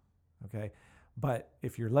you. Okay. But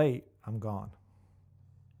if you're late, I'm gone.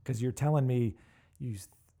 Because you're telling me you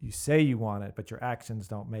say you want it, but your actions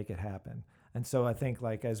don't make it happen. And so I think,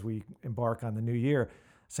 like, as we embark on the new year,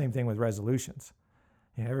 same thing with resolutions.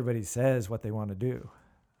 Everybody says what they want to do.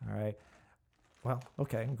 All right. Well,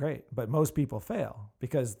 okay, great. But most people fail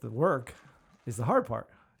because the work is the hard part,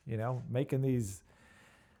 making these,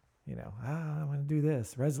 I'm going to do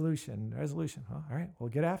this resolution. Well, all right, well,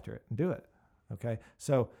 get after it and do it. Okay.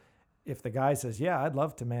 So if the guy says, yeah, I'd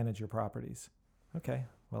love to manage your properties. Okay.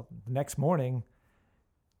 Well, the next morning,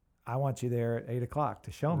 I want you there at 8:00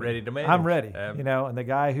 to show me. Ready to manage. I'm ready. And the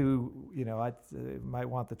guy who, might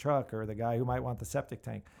want the truck, or the guy who might want the septic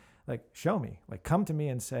tank, like, show me, like, come to me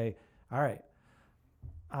and say, all right,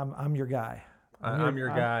 I'm your guy. I'm your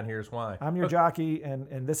guy, and here's why. I'm your jockey,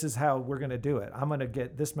 and this is how we're going to do it. I'm going to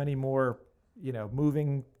get this many more,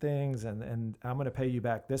 moving things, and I'm going to pay you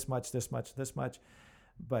back this much.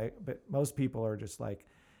 But most people are just like,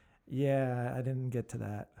 yeah, I didn't get to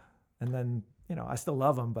that. And then, I still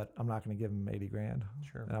love them, but I'm not going to give them 80 grand.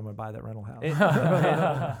 Sure. And I'm going to buy that rental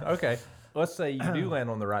house. Okay. Let's say you do land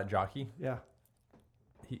on the right jockey. Yeah.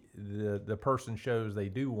 The person shows they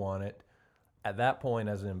do want it. At that point,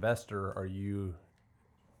 as an investor, do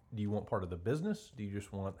you want part of the business? Do you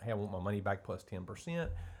just want, hey, I want my money back plus 10%?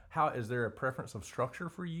 How is there a preference of structure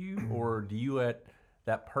for you, or do you let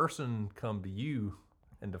that person come to you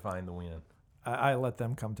and define the win? I let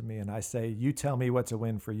them come to me and I say, you tell me what's a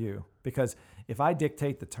win for you. Because if I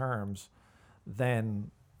dictate the terms,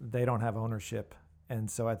 then they don't have ownership. And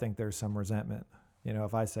so I think there's some resentment.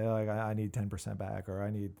 If I say, like, I need 10% back, or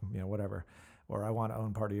I need, whatever, or I want to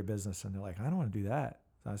own part of your business, and they're like, I don't want to do that.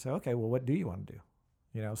 So I say, okay, well, what do you want to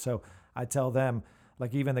do? So I tell them,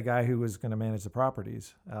 like, even the guy who was going to manage the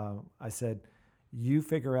properties, I said, you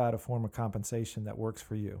figure out a form of compensation that works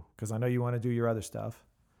for you. Because I know you want to do your other stuff.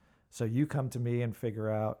 So you come to me and figure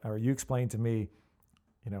out, or you explain to me,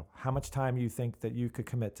 how much time you think that you could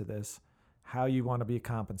commit to this, how you want to be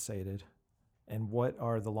compensated, and what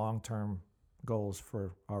are the long-term goals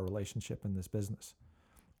for our relationship in this business.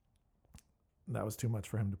 That was too much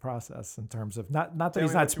for him to process in terms of not that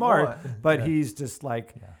he's not smart, but he's just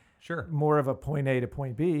like more of a point A to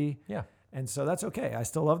point B. Yeah. And so that's okay. I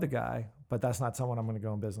still love the guy, but that's not someone I'm going to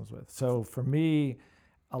go in business with. So for me,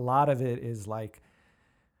 a lot of it is like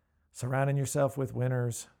surrounding yourself with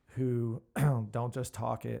winners who don't just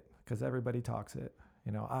talk it, because everybody talks it.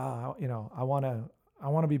 I want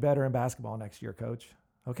to be better in basketball next year, coach.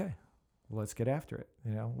 Okay, well, let's get after it.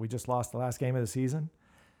 We just lost the last game of the season.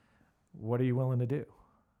 What are you willing to do?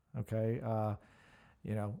 Okay,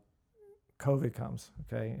 COVID comes,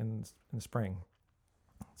 okay, in spring.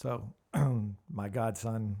 So my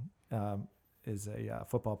godson is a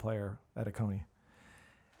football player at Oconee.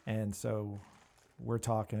 And so we're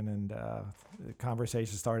talking, and the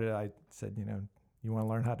conversation started. I said, you want to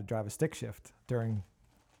learn how to drive a stick shift during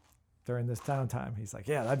this downtime? He's like,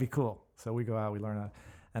 yeah, that'd be cool. So we go out, we learn how,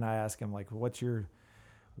 and I ask him, like, what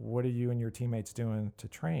are you and your teammates doing to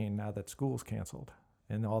train now that school's canceled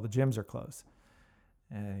and all the gyms are closed?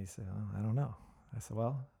 And he said, oh, I don't know. I said,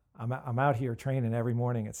 well, I'm out here training every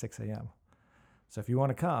morning at 6 a.m. So if you want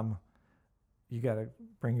to come, you got to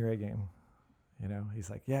bring your A game. He's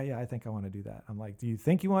like, yeah, I think I want to do that. I'm like, do you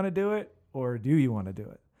think you want to do it, or do you want to do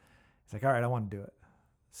it? He's like, all right, I want to do it.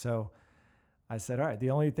 So I said, all right, the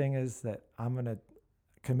only thing is that I'm going to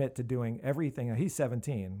commit to doing everything. He's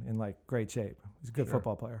 17 in like great shape. He's a good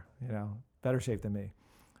football player, better shape than me.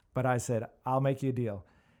 But I said, I'll make you a deal.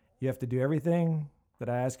 You have to do everything that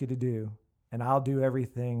I ask you to do, and I'll do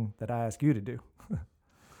everything that I ask you to do.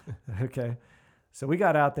 Okay. So we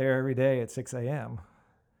got out there every day at 6 a.m.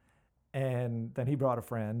 And then he brought a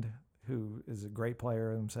friend who is a great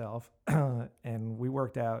player himself. And we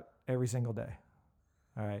worked out every single day.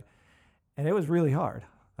 All right. And it was really hard.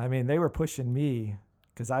 I mean, they were pushing me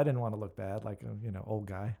because I didn't want to look bad, like a old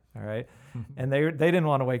guy. All right. And they didn't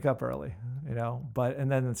want to wake up early,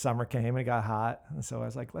 and then the summer came and it got hot. And so I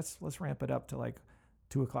was like, let's ramp it up to like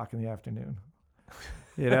 2:00 in the afternoon.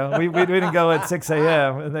 We didn't go at 6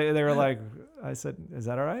 a.m. And they were like, I said, is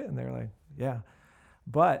that all right? And they were like, yeah.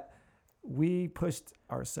 But we pushed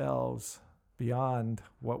ourselves beyond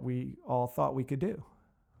what we all thought we could do.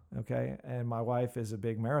 Okay. And my wife is a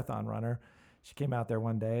big marathon runner. She came out there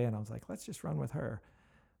one day and I was like, let's just run with her.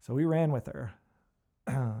 So we ran with her.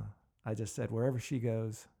 I just said, wherever she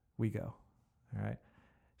goes, we go. All right.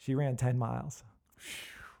 She ran 10 miles.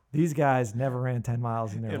 These guys never ran 10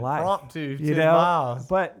 miles in their life. Impromptu 10 miles.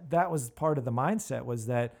 But that was part of the mindset, was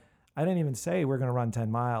that I didn't even say we're going to run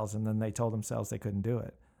 10 miles. And then they told themselves they couldn't do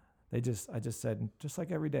it. I just said, just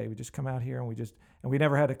like every day, we just come out here and we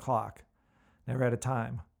never had a clock, never had a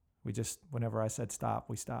time. We just, whenever I said stop,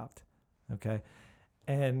 we stopped. Okay.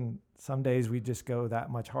 And some days we just go that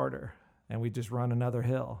much harder and we just run another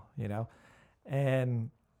hill, and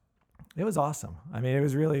it was awesome. I mean, it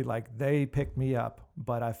was really like they picked me up,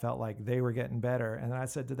 but I felt like they were getting better. And I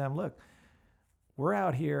said to them, look, we're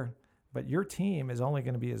out here, but your team is only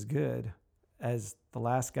going to be as good as the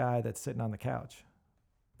last guy that's sitting on the couch.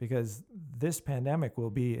 Because this pandemic will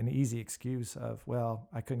be an easy excuse of, well,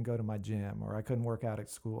 I couldn't go to my gym or I couldn't work out at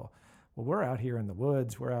school. Well, we're out here in the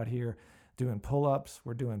woods. We're out here doing pull-ups.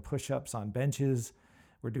 We're doing push-ups on benches.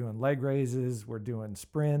 We're doing leg raises. We're doing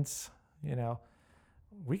sprints.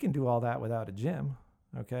 We can do all that without a gym.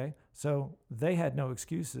 Okay. So they had no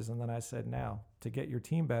excuses. And then I said, now to get your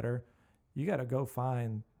team better, you got to go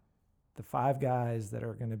find the 5 guys that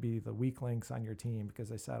are going to be the weak links on your team because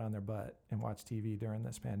they sat on their butt and watched TV during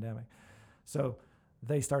this pandemic. So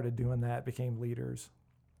they started doing that, became leaders.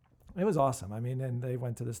 It was awesome. I mean, and they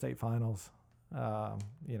went to the state finals,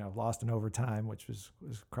 lost in overtime, which was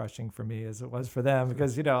crushing for me as it was for them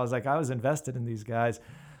because, I was invested in these guys,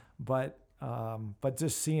 but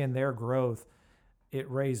just seeing their growth,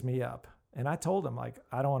 it raised me up. And I told them, like,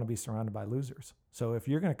 I don't want to be surrounded by losers. So if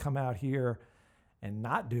you're going to come out here and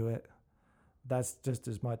not do it, that's just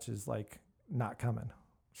as much as like not coming.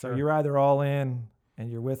 So you're either all in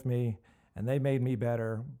and you're with me, and they made me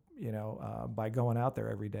better, by going out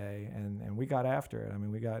there every day. And we got after it. I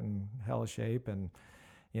mean, we got in hella shape, and,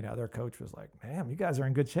 their coach was like, man, you guys are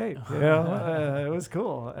in good shape. It was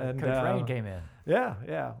cool. And Coach Rain came in.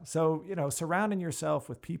 Yeah. So, surrounding yourself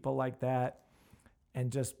with people like that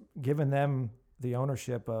and just giving them the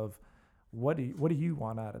ownership of what do you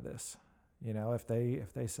want out of this? If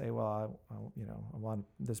they say, well, I want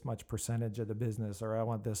this much percentage of the business, or I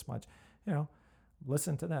want this much,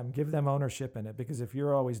 listen to them, give them ownership in it. Because if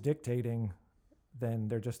you're always dictating, then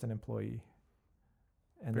they're just an employee.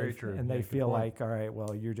 And Very true. And they feel like, all right,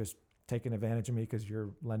 well, you're just taking advantage of me because you're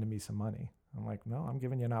lending me some money. I'm like, no, I'm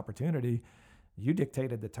giving you an opportunity. You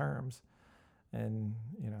dictated the terms, and,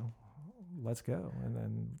 let's go. And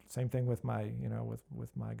then same thing with my,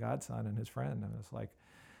 with my godson and his friend. And it's like,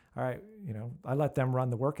 all right, I let them run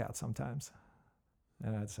the workout sometimes.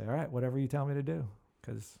 And I'd say, all right, whatever you tell me to do.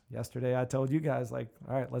 Because yesterday I told you guys, like,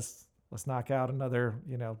 all right, let's knock out another,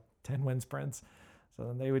 10 wind sprints. So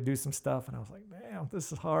then they would do some stuff. And I was like, damn,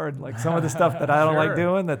 this is hard. Like some of the stuff that I don't like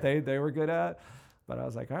doing that they were good at. But I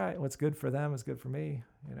was like, all right, what's good for them is good for me,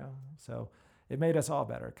 So it made us all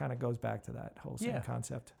better. It kind of goes back to that whole same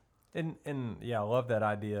concept. And I love that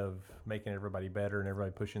idea of making everybody better and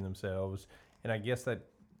everybody pushing themselves. And I guess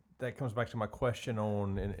that comes back to my question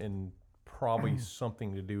on, and probably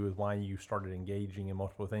something to do with why you started engaging in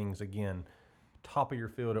multiple things. Again, top of your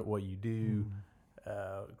field at what you do,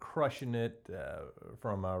 crushing it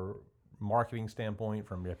from a marketing standpoint,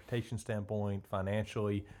 from a reputation standpoint,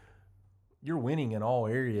 financially. You're winning in all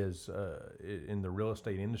areas in the real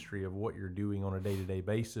estate industry of what you're doing on a day-to-day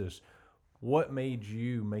basis. What made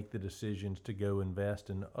you make the decisions to go invest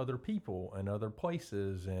in other people and other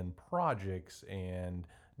places and projects and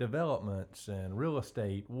developments and real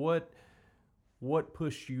estate? What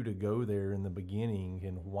pushed you to go there in the beginning,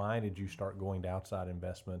 and why did you start going to outside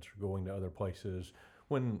investments or going to other places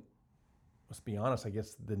when, let's be honest, I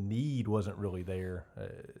guess the need wasn't really there?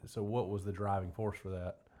 So what was the driving force for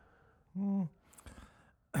that?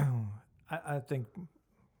 I think,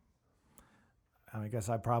 I guess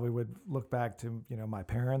I probably would look back to, my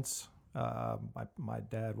parents. My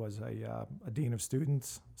dad was a dean of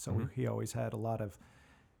students, so he always had a lot of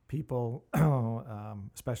people,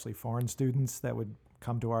 especially foreign students, that would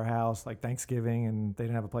come to our house like Thanksgiving, and they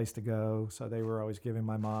didn't have a place to go, so they were always giving.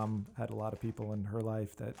 My mom had a lot of people in her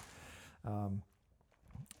life that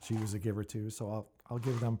she was a giver to, so I'll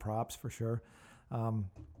give them props for sure.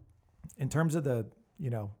 In terms of the,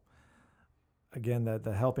 again,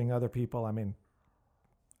 the helping other people, I mean,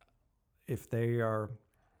 if they are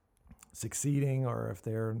succeeding or if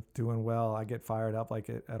they're doing well, I get fired up, like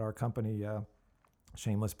at our company,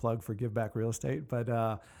 shameless plug for Give Back Real Estate. But,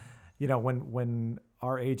 when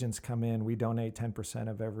our agents come in, we donate 10%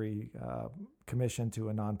 of every commission to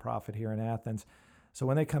a nonprofit here in Athens. So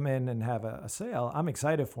when they come in and have a sale, I'm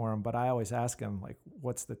excited for them, but I always ask them, like,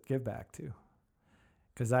 what's the give back to?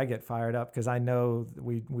 Because I get fired up because I know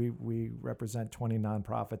we represent 20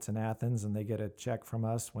 nonprofits in Athens, and they get a check from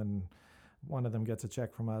us when one of them gets a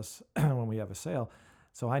check from us when we have a sale.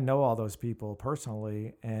 So I know all those people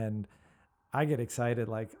personally, and I get excited.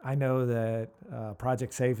 Like, I know that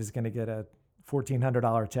Project Safe is going to get a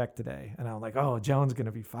 $1,400 check today, and I'm like, oh, Joan's going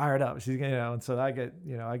to be fired up. She's going to, and so I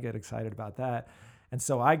get excited about that, and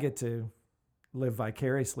so I get to live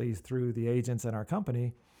vicariously through the agents in our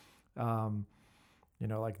company.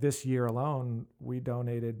 Like this year alone, we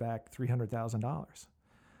donated back $300,000.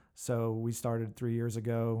 So we started 3 years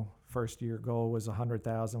ago. First year goal was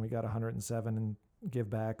 100,000. We got 107 in give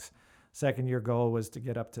backs. Second year goal was to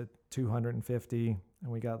get up to 250,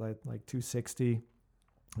 and we got like 260.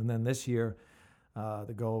 And then this year,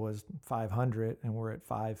 the goal was 500, and we're at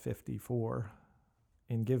 554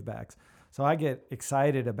 in give backs. So I get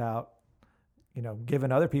excited about,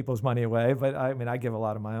 giving other people's money away, but I give a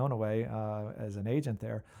lot of my own away as an agent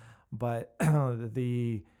there. But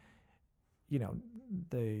the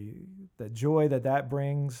joy that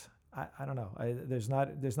brings, I don't know. There's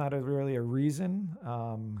not really a reason.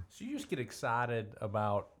 So you just get excited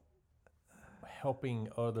about helping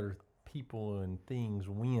other people and things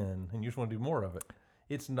win, and you just want to do more of it.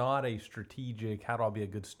 It's not a strategic, how do I be a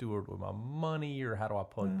good steward with my money, or how do I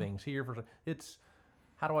plug things here? It's,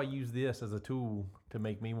 how do I use this as a tool to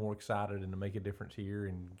make me more excited and to make a difference here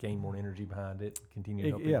and gain more energy behind it, continue to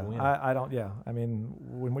help people win? I mean,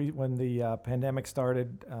 when the pandemic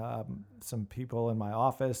started, some people in my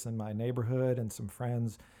office and my neighborhood and some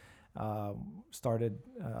friends started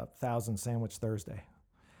 1,000 Sandwich Thursday.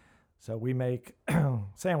 So we make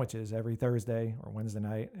sandwiches every Thursday or Wednesday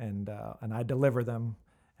night, and I deliver them,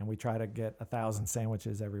 and we try to get 1,000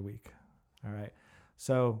 sandwiches every week. All right.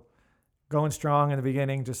 So going strong in the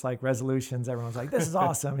beginning, just like resolutions, everyone's like, this is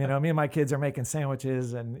awesome. Me and my kids are making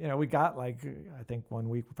sandwiches, and we got I think 1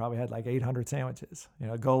 week we probably had 800 sandwiches.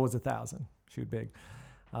 Goal was 1,000, shoot big.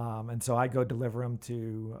 And so I go deliver them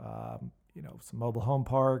to, some mobile home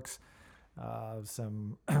parks,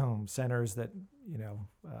 some centers that,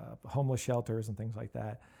 homeless shelters and things like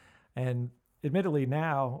that. And admittedly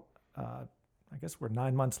now, I guess we're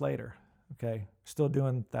 9 months later, okay, still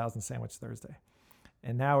doing 1,000 Sandwich Thursday.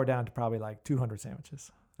 And now we're down to probably 200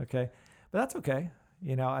 sandwiches, okay? But that's okay.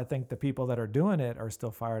 I think the people that are doing it are still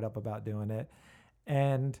fired up about doing it.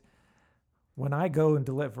 And when I go and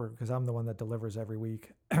deliver, because I'm the one that delivers every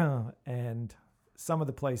week, and some of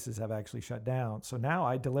the places have actually shut down. So now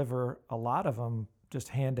I deliver a lot of them just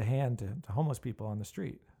hand to hand to homeless people on the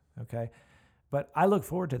street, okay? But I look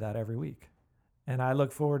forward to that every week. And I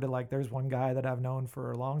look forward to, there's one guy that I've known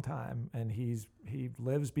for a long time, and he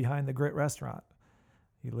lives behind the Grit restaurant.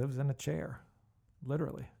 He lives in a chair,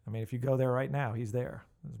 literally. I mean, if you go there right now, he's there.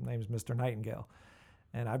 His name's Mr. Nightingale.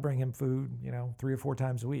 And I bring him food, 3 or 4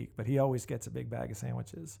 times a week, but he always gets a big bag of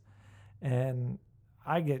sandwiches. And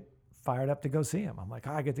I get fired up to go see him. I'm like,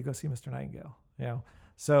 I get to go see Mr. Nightingale,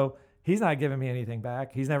 So he's not giving me anything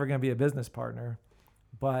back. He's never going to be a business partner.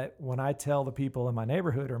 But when I tell the people in my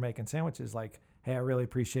neighborhood who are making sandwiches, hey, I really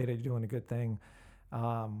appreciate it, you're doing a good thing,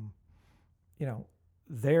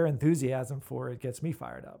 their enthusiasm for it gets me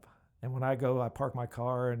fired up. And when I go, I park my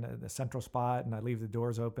car in the central spot and I leave the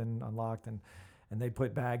doors open, unlocked, and they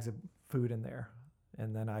put bags of food in there.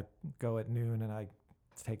 And then I go at noon and I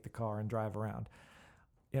take the car and drive around.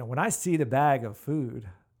 You know, when I see the bag of food,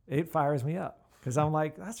 it fires me up because I'm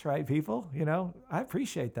like, that's right, people, you know, I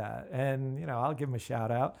appreciate that. And, you know, I'll give them a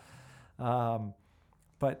shout out.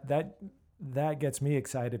 But that gets me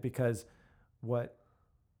excited because what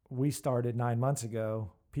we started 9 months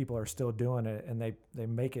ago, people are still doing it and they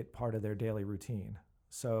make it part of their daily routine.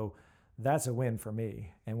 So that's a win for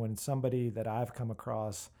me. And when somebody that I've come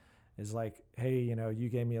across is like, hey, you know, you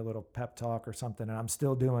gave me a little pep talk or something and I'm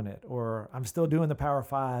still doing it, or I'm still doing the Power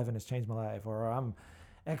 5 and it's changed my life, or I'm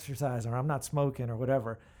exercising, or I'm not smoking, or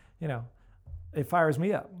whatever, you know, it fires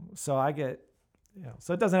me up. So I get, you know,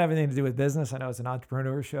 so it doesn't have anything to do with business. I know it's an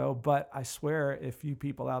entrepreneur show, but I swear if you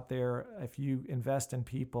people out there, if you invest in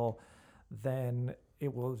people, then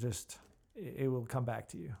it will come back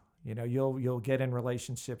to you. You know, you'll get in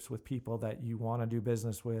relationships with people that you want to do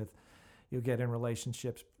business with. You'll get in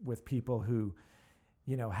relationships with people who,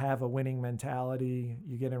 you know, have a winning mentality.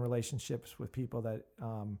 You get in relationships with people that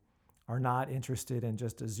are not interested in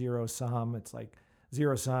just a zero sum. It's like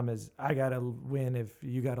zero sum is I got to win if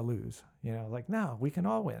you got to lose. You know, like, no, we can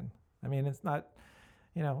all win. I mean, it's not,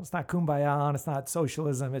 you know, it's not kumbaya and it's not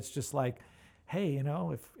socialism. It's just like, hey, you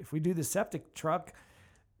know, if we do the septic truck,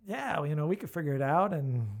 yeah, you know, we could figure it out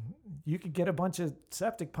and you could get a bunch of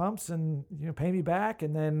septic pumps and, you know, pay me back.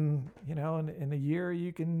 And then, you know, in a year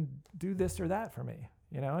you can do this or that for me,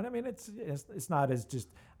 you know? And I mean, it's not as just,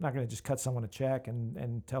 I'm not going to just cut someone a check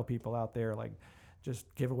and tell people out there, like, just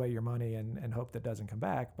give away your money and hope that doesn't come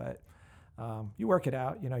back. But you work it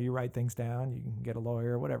out, you know, you write things down, you can get a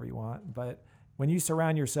lawyer, whatever you want. But when you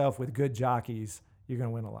surround yourself with good jockeys, you're going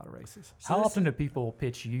to win a lot of races. So how often do people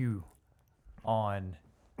pitch you on,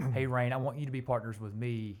 hey, Rain, I want you to be partners with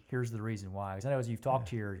me. Here's the reason why. Because I know as you've talked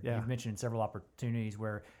here, you've mentioned several opportunities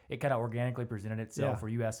where it kind of organically presented itself, where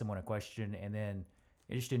you asked someone a question and then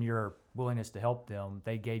just in your willingness to help them,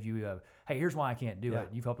 they gave you a, hey, here's why I can't do it.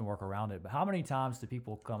 You've helped them work around it. But how many times do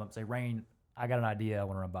people come up and say, Rain, I got an idea, I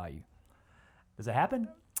want to run by you? Does it happen?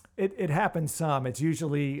 It happens some. It's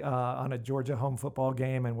usually on a Georgia home football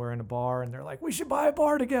game and we're in a bar and they're like, we should buy a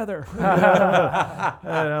bar together. And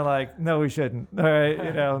I'm like, no, we shouldn't. All right,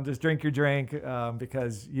 you know, just drink your drink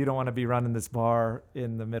because you don't want to be running this bar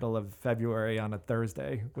in the middle of February on a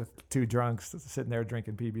Thursday with two drunks sitting there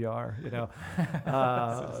drinking PBR, you know.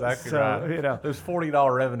 That's exactly so, right. You know, those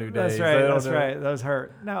 $40 revenue days. That's right. Those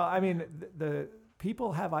hurt. No, I mean, the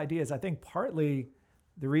people have ideas. I think partly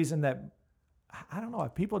the reason that, I don't know,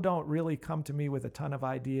 people don't really come to me with a ton of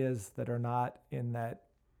ideas that are not in that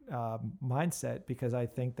mindset, because I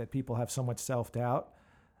think that people have so much self-doubt.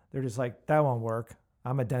 They're just like, that won't work.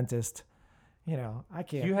 I'm a dentist. You know, I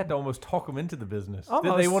can't. You had to almost talk them into the business almost,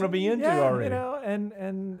 that they want to be into already. You know,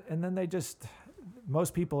 and then they just,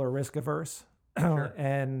 most people are risk averse. Sure.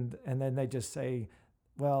 and then they just say,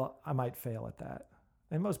 well, I might fail at that.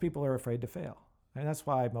 And most people are afraid to fail. And that's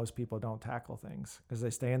why most people don't tackle things, because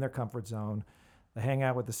they stay in their comfort zone. They hang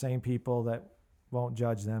out with the same people that won't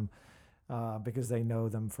judge them because they know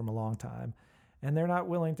them from a long time. And they're not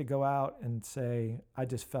willing to go out and say, I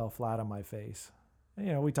just fell flat on my face. And,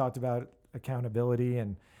 you know, we talked about accountability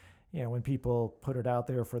and, you know, when people put it out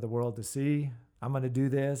there for the world to see, I'm going to do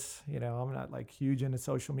this. You know, I'm not like huge into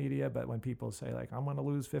social media, but when people say like, I'm going to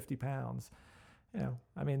lose 50 pounds, you know,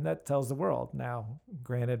 I mean, that tells the world. Now,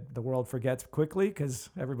 granted, the world forgets quickly because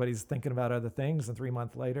everybody's thinking about other things. And 3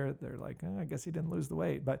 months later, they're like, I guess he didn't lose the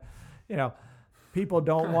weight. But, you know, people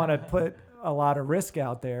don't want to put a lot of risk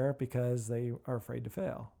out there because they are afraid to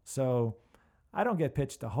fail. So I don't get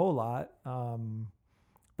pitched a whole lot.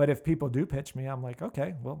 But if people do pitch me, I'm like,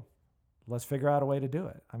 okay, well, let's figure out a way to do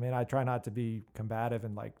it. I mean, I try not to be combative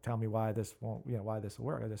and like, tell me why this won't, you know, why this will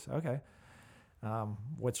work. I just say, okay.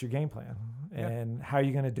 What's your game plan and how are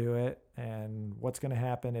you going to do it and what's going to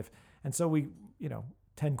happen and so we, you know,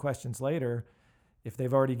 10 questions later, if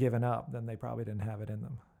they've already given up, then they probably didn't have it in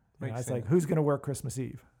them. You know, it's like, who's going to work Christmas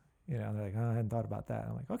Eve? You know, they're like, oh, I hadn't thought about that.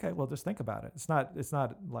 I'm like, okay, well, just think about it. It's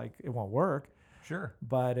not like it won't work. Sure.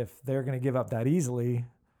 But if they're going to give up that easily,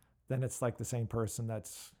 then it's like the same person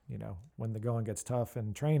that's, you know, when the going gets tough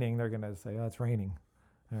in training, they're going to say, oh, it's raining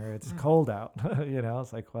or it's cold out. You know,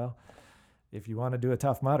 it's like, well, if you want to do a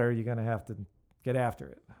Tough Mudder, you're going to have to get after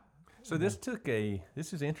it. So this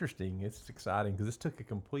is interesting. It's exciting because this took a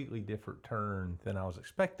completely different turn than I was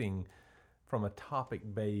expecting from a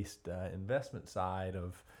topic-based investment side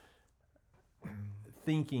of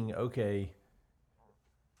thinking, okay,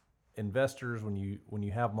 investors, when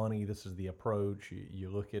you have money, this is the approach. You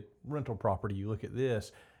look at rental property, you look at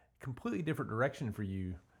this, completely different direction for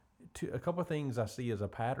you. A couple of things I see as a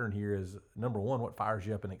pattern here is, number one, what fires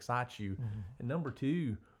you up and excites you, and number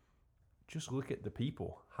two, just look at the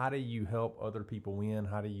people. How do you help other people win?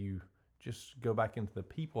 How do you just go back into the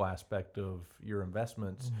people aspect of your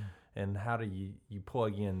investments, and how do you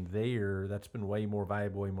plug in there? That's been way more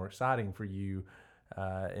valuable, way more exciting for you,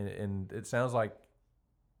 and it sounds like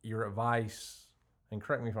your advice, and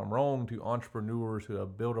correct me if I'm wrong, to entrepreneurs who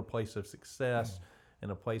have built a place of success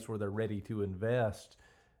and a place where they're ready to invest,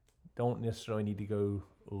 don't necessarily need to go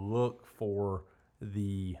look for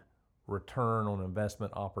the return on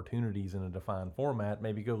investment opportunities in a defined format.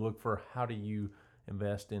 Maybe go look for, how do you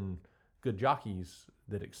invest in good jockeys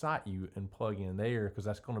that excite you, and plug in there, because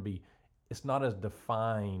that's going to be, it's not as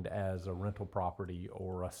defined as a rental property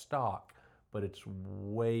or a stock, but it's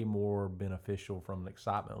way more beneficial from an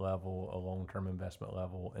excitement level, a long-term investment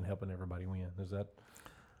level, and helping everybody win. Is that?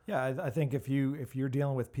 Yeah, I think if you're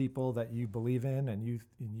dealing with people that you believe in, and you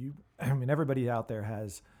I mean, everybody out there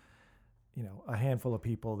has, a handful of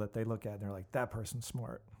people that they look at and they're like, that person's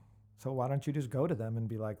smart. So why don't you just go to them and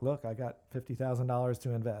be like, look, I got $50,000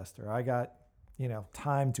 to invest, or I got,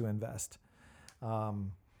 time to invest.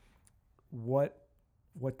 What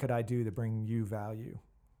could I do to bring you value?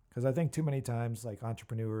 Because I think too many times, like,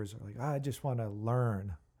 entrepreneurs are like, I just want to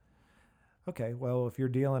learn. Okay, well, if you're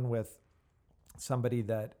dealing with somebody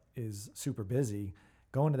that is super busy,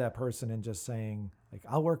 going to that person and just saying, like,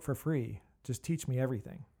 I'll work for free, just teach me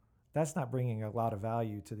everything. That's not bringing a lot of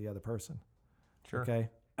value to the other person. Sure. Okay.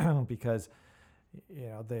 Because,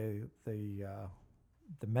 the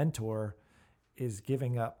mentor is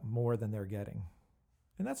giving up more than they're getting.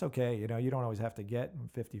 And that's okay. You don't always have to get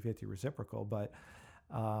 50-50 reciprocal, but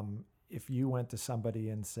if you went to somebody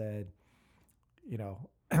and said,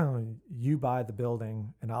 you buy the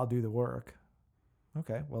building and I'll do the work.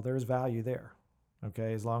 Okay, well, there's value there.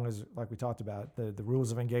 Okay, as long as, like we talked about, the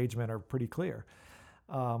rules of engagement are pretty clear.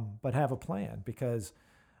 But have a plan, because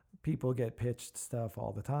people get pitched stuff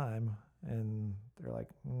all the time, and they're like,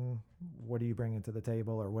 what are you bringing to the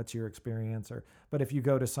table, or what's your experience? But if you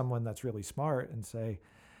go to someone that's really smart and say,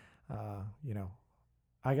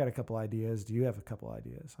 I got a couple ideas. Do you have a couple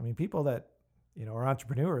ideas? I mean, people that, are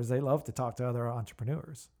entrepreneurs, they love to talk to other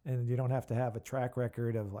entrepreneurs, and you don't have to have a track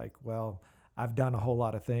record of like, well, I've done a whole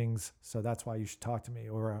lot of things, so that's why you should talk to me,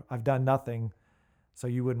 or I've done nothing, so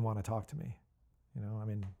you wouldn't want to talk to me.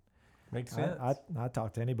 Makes sense. I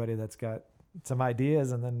talk to anybody that's got some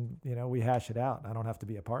ideas, and then, we hash it out. I don't have to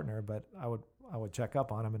be a partner, but I would check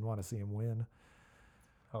up on them and want to see them win.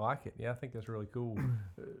 I like it. Yeah, I think that's really cool.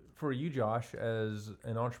 For you, Josh, as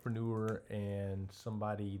an entrepreneur and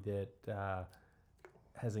somebody that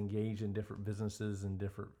has engaged in different businesses and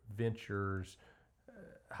different ventures,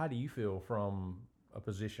 how do you feel from a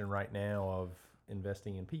position right now of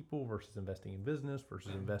investing in people versus investing in business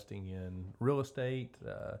versus investing in real estate?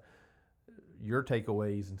 Your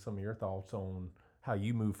takeaways and some of your thoughts on how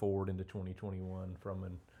you move forward into 2021 from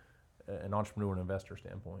an entrepreneur and investor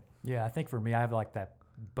standpoint. Yeah, I think for me, I have like that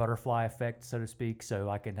butterfly effect, so to speak. So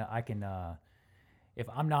I can if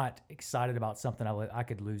I'm not excited about something, I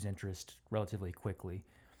could lose interest relatively quickly.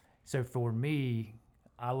 So for me,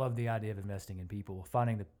 I love the idea of investing in people,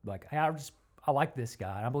 finding hey, I like this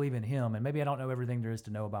guy, I believe in him, and maybe I don't know everything there is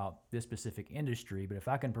to know about this specific industry, but if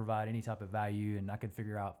I can provide any type of value and I can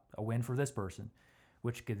figure out a win for this person,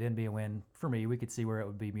 which could then be a win for me, we could see where it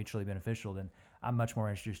would be mutually beneficial, then I'm much more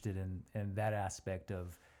interested in that aspect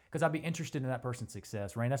of, because I'd be interested in that person's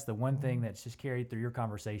success, right? That's the one thing that's just carried through your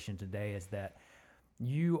conversation today, is that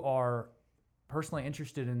you are personally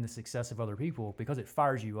interested in the success of other people because it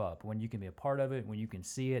fires you up when you can be a part of it, when you can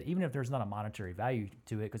see it, even if there's not a monetary value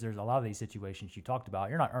to it, because there's a lot of these situations you talked about.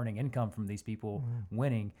 You're not earning income from these people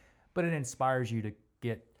winning, but it inspires you to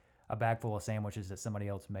get a bag full of sandwiches that somebody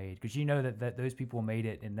else made, because you know that those people made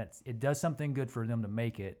it, and it does something good for them to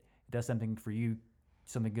make it. It does something for you,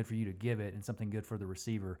 something good for you to give it, and something good for the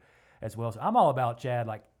receiver as well. So I'm all about, Chad,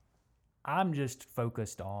 like, I'm just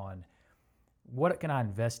focused on what can I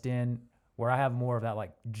invest in where I have more of that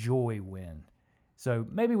like joy win. So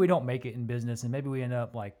maybe we don't make it in business, and maybe we end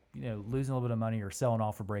up losing a little bit of money or selling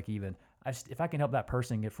off for break even. If I can help that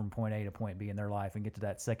person get from point A to point B in their life and get to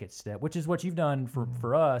that second step, which is what you've done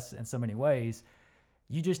for us in so many ways,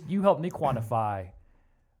 you help me quantify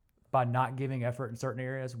by not giving effort in certain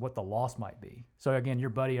areas what the loss might be. So again, your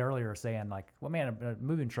buddy earlier saying like, well, man, a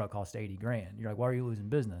moving truck costs $80,000. You're like, why are you losing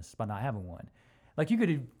business by not having one? Like, you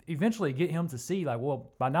could eventually get him to see like,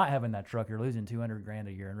 well, by not having that truck, you're losing $200,000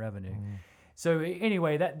 a year in revenue. So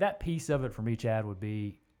anyway, that piece of it for me, Chad, would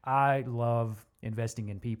be, I love investing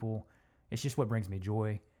in people. It's just what brings me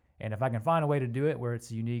joy. And if I can find a way to do it where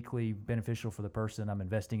it's uniquely beneficial for the person I'm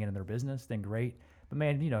investing in their business, then great. But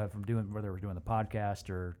man, if I'm doing, whether we're doing the podcast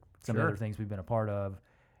or some of the other things we've been a part of,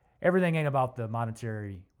 everything ain't about the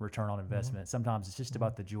monetary return on investment. Sometimes it's just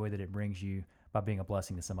about the joy that it brings you by being a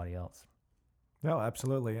blessing to somebody else. No,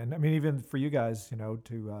 absolutely. And I mean, even for you guys, to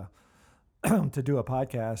to do a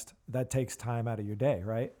podcast, that takes time out of your day,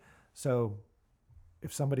 right? So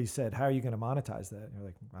if somebody said, how are you going to monetize that? And you're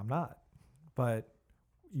like, I'm not. But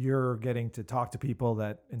you're getting to talk to people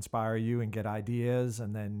that inspire you and get ideas.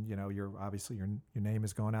 And then, you're obviously your name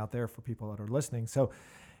is going out there for people that are listening. So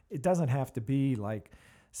it doesn't have to be like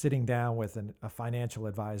sitting down with a financial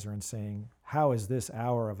advisor and saying, how is this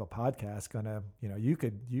hour of a podcast going to, you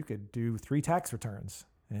could do 3 tax returns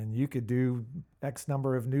and you could do X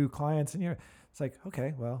number of new clients. And it's like,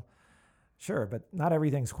 okay, well, sure. But not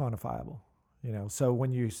everything's quantifiable, So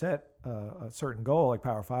when you set a certain goal like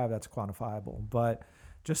Power 5, that's quantifiable, but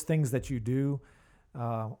just things that you do,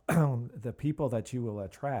 the people that you will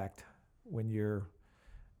attract when you're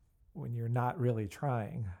not really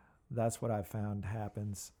trying, that's what I've found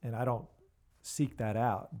happens. And I don't seek that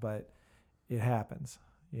out, but it happens,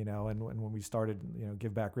 and when we started,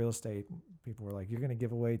 Give Back Real Estate, people were like, you're going to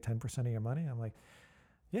give away 10% of your money? I'm like,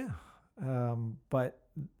 yeah. But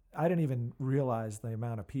I didn't even realize the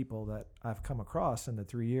amount of people that I've come across in the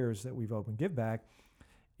 3 years that we've opened Give Back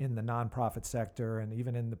in the nonprofit sector, and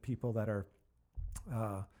even in the people that are,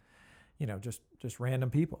 just random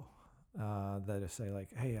people that say like,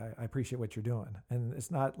 hey, I appreciate what you're doing. And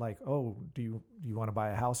it's not like, oh, do you want to buy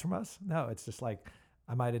a house from us? No, it's just like,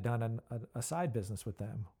 I might have done a side business with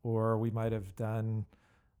them, or we might have done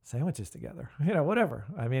sandwiches together, whatever.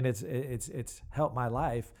 I mean, it's helped my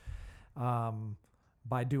life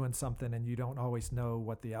by doing something, and you don't always know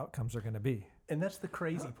what the outcomes are going to be. And that's the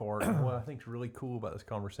crazy part. And what I think is really cool about this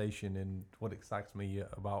conversation, and what excites me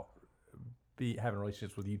about having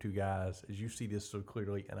relationships with you two guys, is you see this so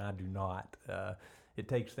clearly, and I do not. It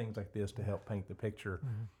takes things like this to help paint the picture.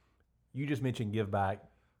 Mm-hmm. You just mentioned Give Back.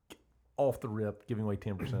 Off the rip, giving away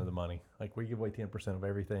 10% of the money. Like, we give away 10% of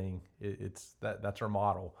everything. That's our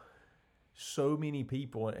model. So many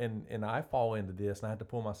people, and I fall into this, and I have to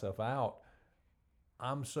pull myself out.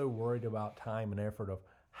 I'm so worried about time and effort of,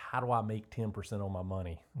 how do I make 10% on my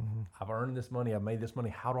money? Mm-hmm. I've earned this money. I've made this money.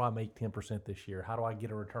 How do I make 10% this year? How do I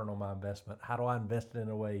get a return on my investment? How do I invest it in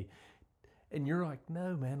a way? And you're like,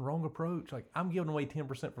 no, man, wrong approach. Like, I'm giving away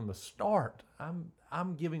 10% from the start.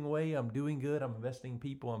 I'm giving away. I'm doing good. I'm investing in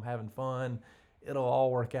people. I'm having fun. It'll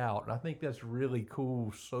all work out. And I think that's really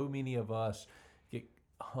cool. So many of us get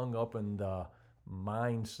hung up in the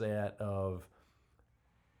mindset of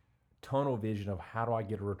tunnel vision of, how do I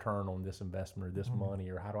get a return on this investment or this money,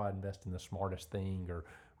 or how do I invest in the smartest thing, or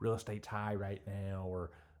real estate's high right now,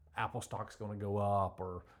 or Apple stock's going to go up,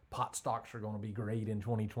 or pot stocks are going to be great in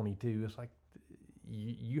 2022. It's like,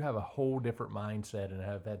 you have a whole different mindset, and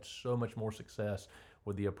have had so much more success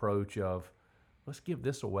with the approach of, let's give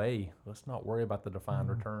this away. Let's not worry about the defined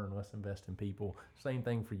return. Let's invest in people. Same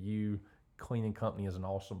thing for you. Cleaning Company is an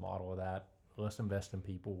awesome model of that. Let's invest in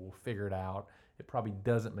people. We'll figure it out. It probably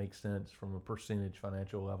doesn't make sense from a percentage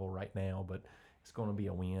financial level right now, but it's going to be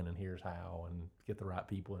a win, and here's how, and get the right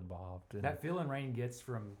people involved. And that feeling Rain gets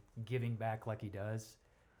from giving back like he does,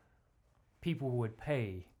 people would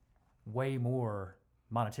pay way more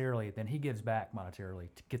monetarily than he gives back monetarily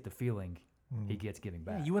to get the feeling he gets giving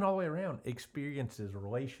back. Yeah, you went all the way around. Experiences,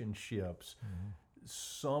 relationships,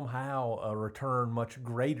 somehow a return much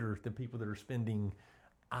greater than people that are spending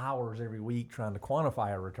hours every week trying to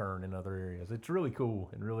quantify a return in other areas. It's really cool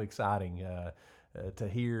and really exciting to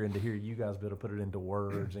hear you guys be able to put it into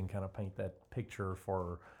words and kind of paint that picture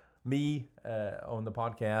for me on the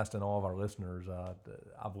podcast and all of our listeners.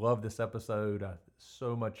 I've loved this episode.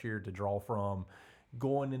 So much here to draw from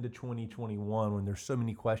going into 2021 when there's so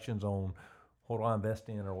many questions on, what do I invest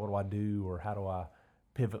in, or what do I do, or how do I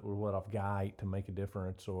pivot with what I've got to make a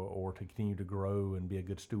difference, or to continue to grow and be a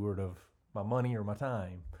good steward of my money or my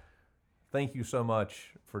time. Thank you so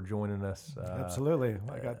much for joining us. Absolutely.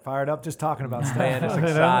 I got fired up just talking about stuff. Man, it's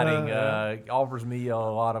exciting. Offers me a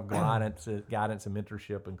lot of guidance and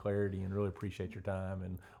mentorship and clarity, and really appreciate your time,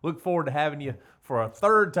 and look forward to having you for a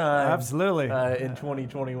third time. Absolutely. In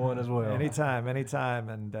 2021 as well. Anytime.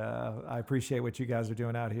 And I appreciate what you guys are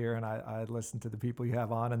doing out here, and I listen to the people you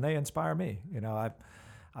have on, and they inspire me.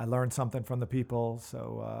 I learned something from the people,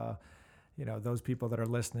 so those people that are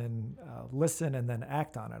listening, listen and then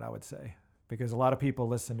act on it, I would say. Because a lot of people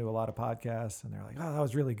listen to a lot of podcasts and they're like, oh, that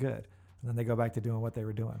was really good. And then they go back to doing what they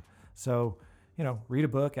were doing. So, read a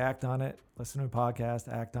book, act on it, listen to a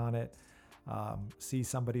podcast, act on it, see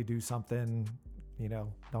somebody do something,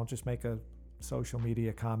 Don't just make a social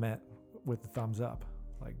media comment with the thumbs up.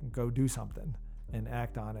 Like, go do something and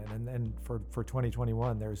act on it. And for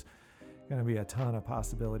 2021, there's going to be a ton of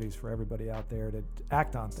possibilities for everybody out there to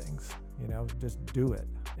act on things. Just do it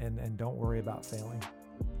and don't worry about failing.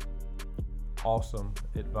 Awesome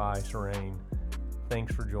advice, Rain.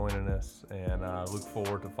 Thanks for joining us, and I look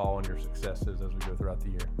forward to following your successes as we go throughout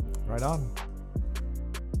the year. Right on.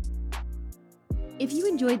 If you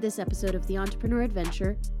enjoyed this episode of The Entrepreneur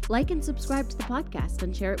Adventure, like and subscribe to the podcast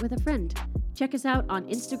and share it with a friend. Check us out on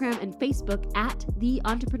Instagram and Facebook at The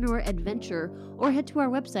Entrepreneur Adventure, or head to our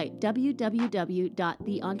website,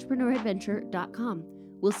 www.theentrepreneuradventure.com.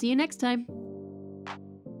 We'll see you next time.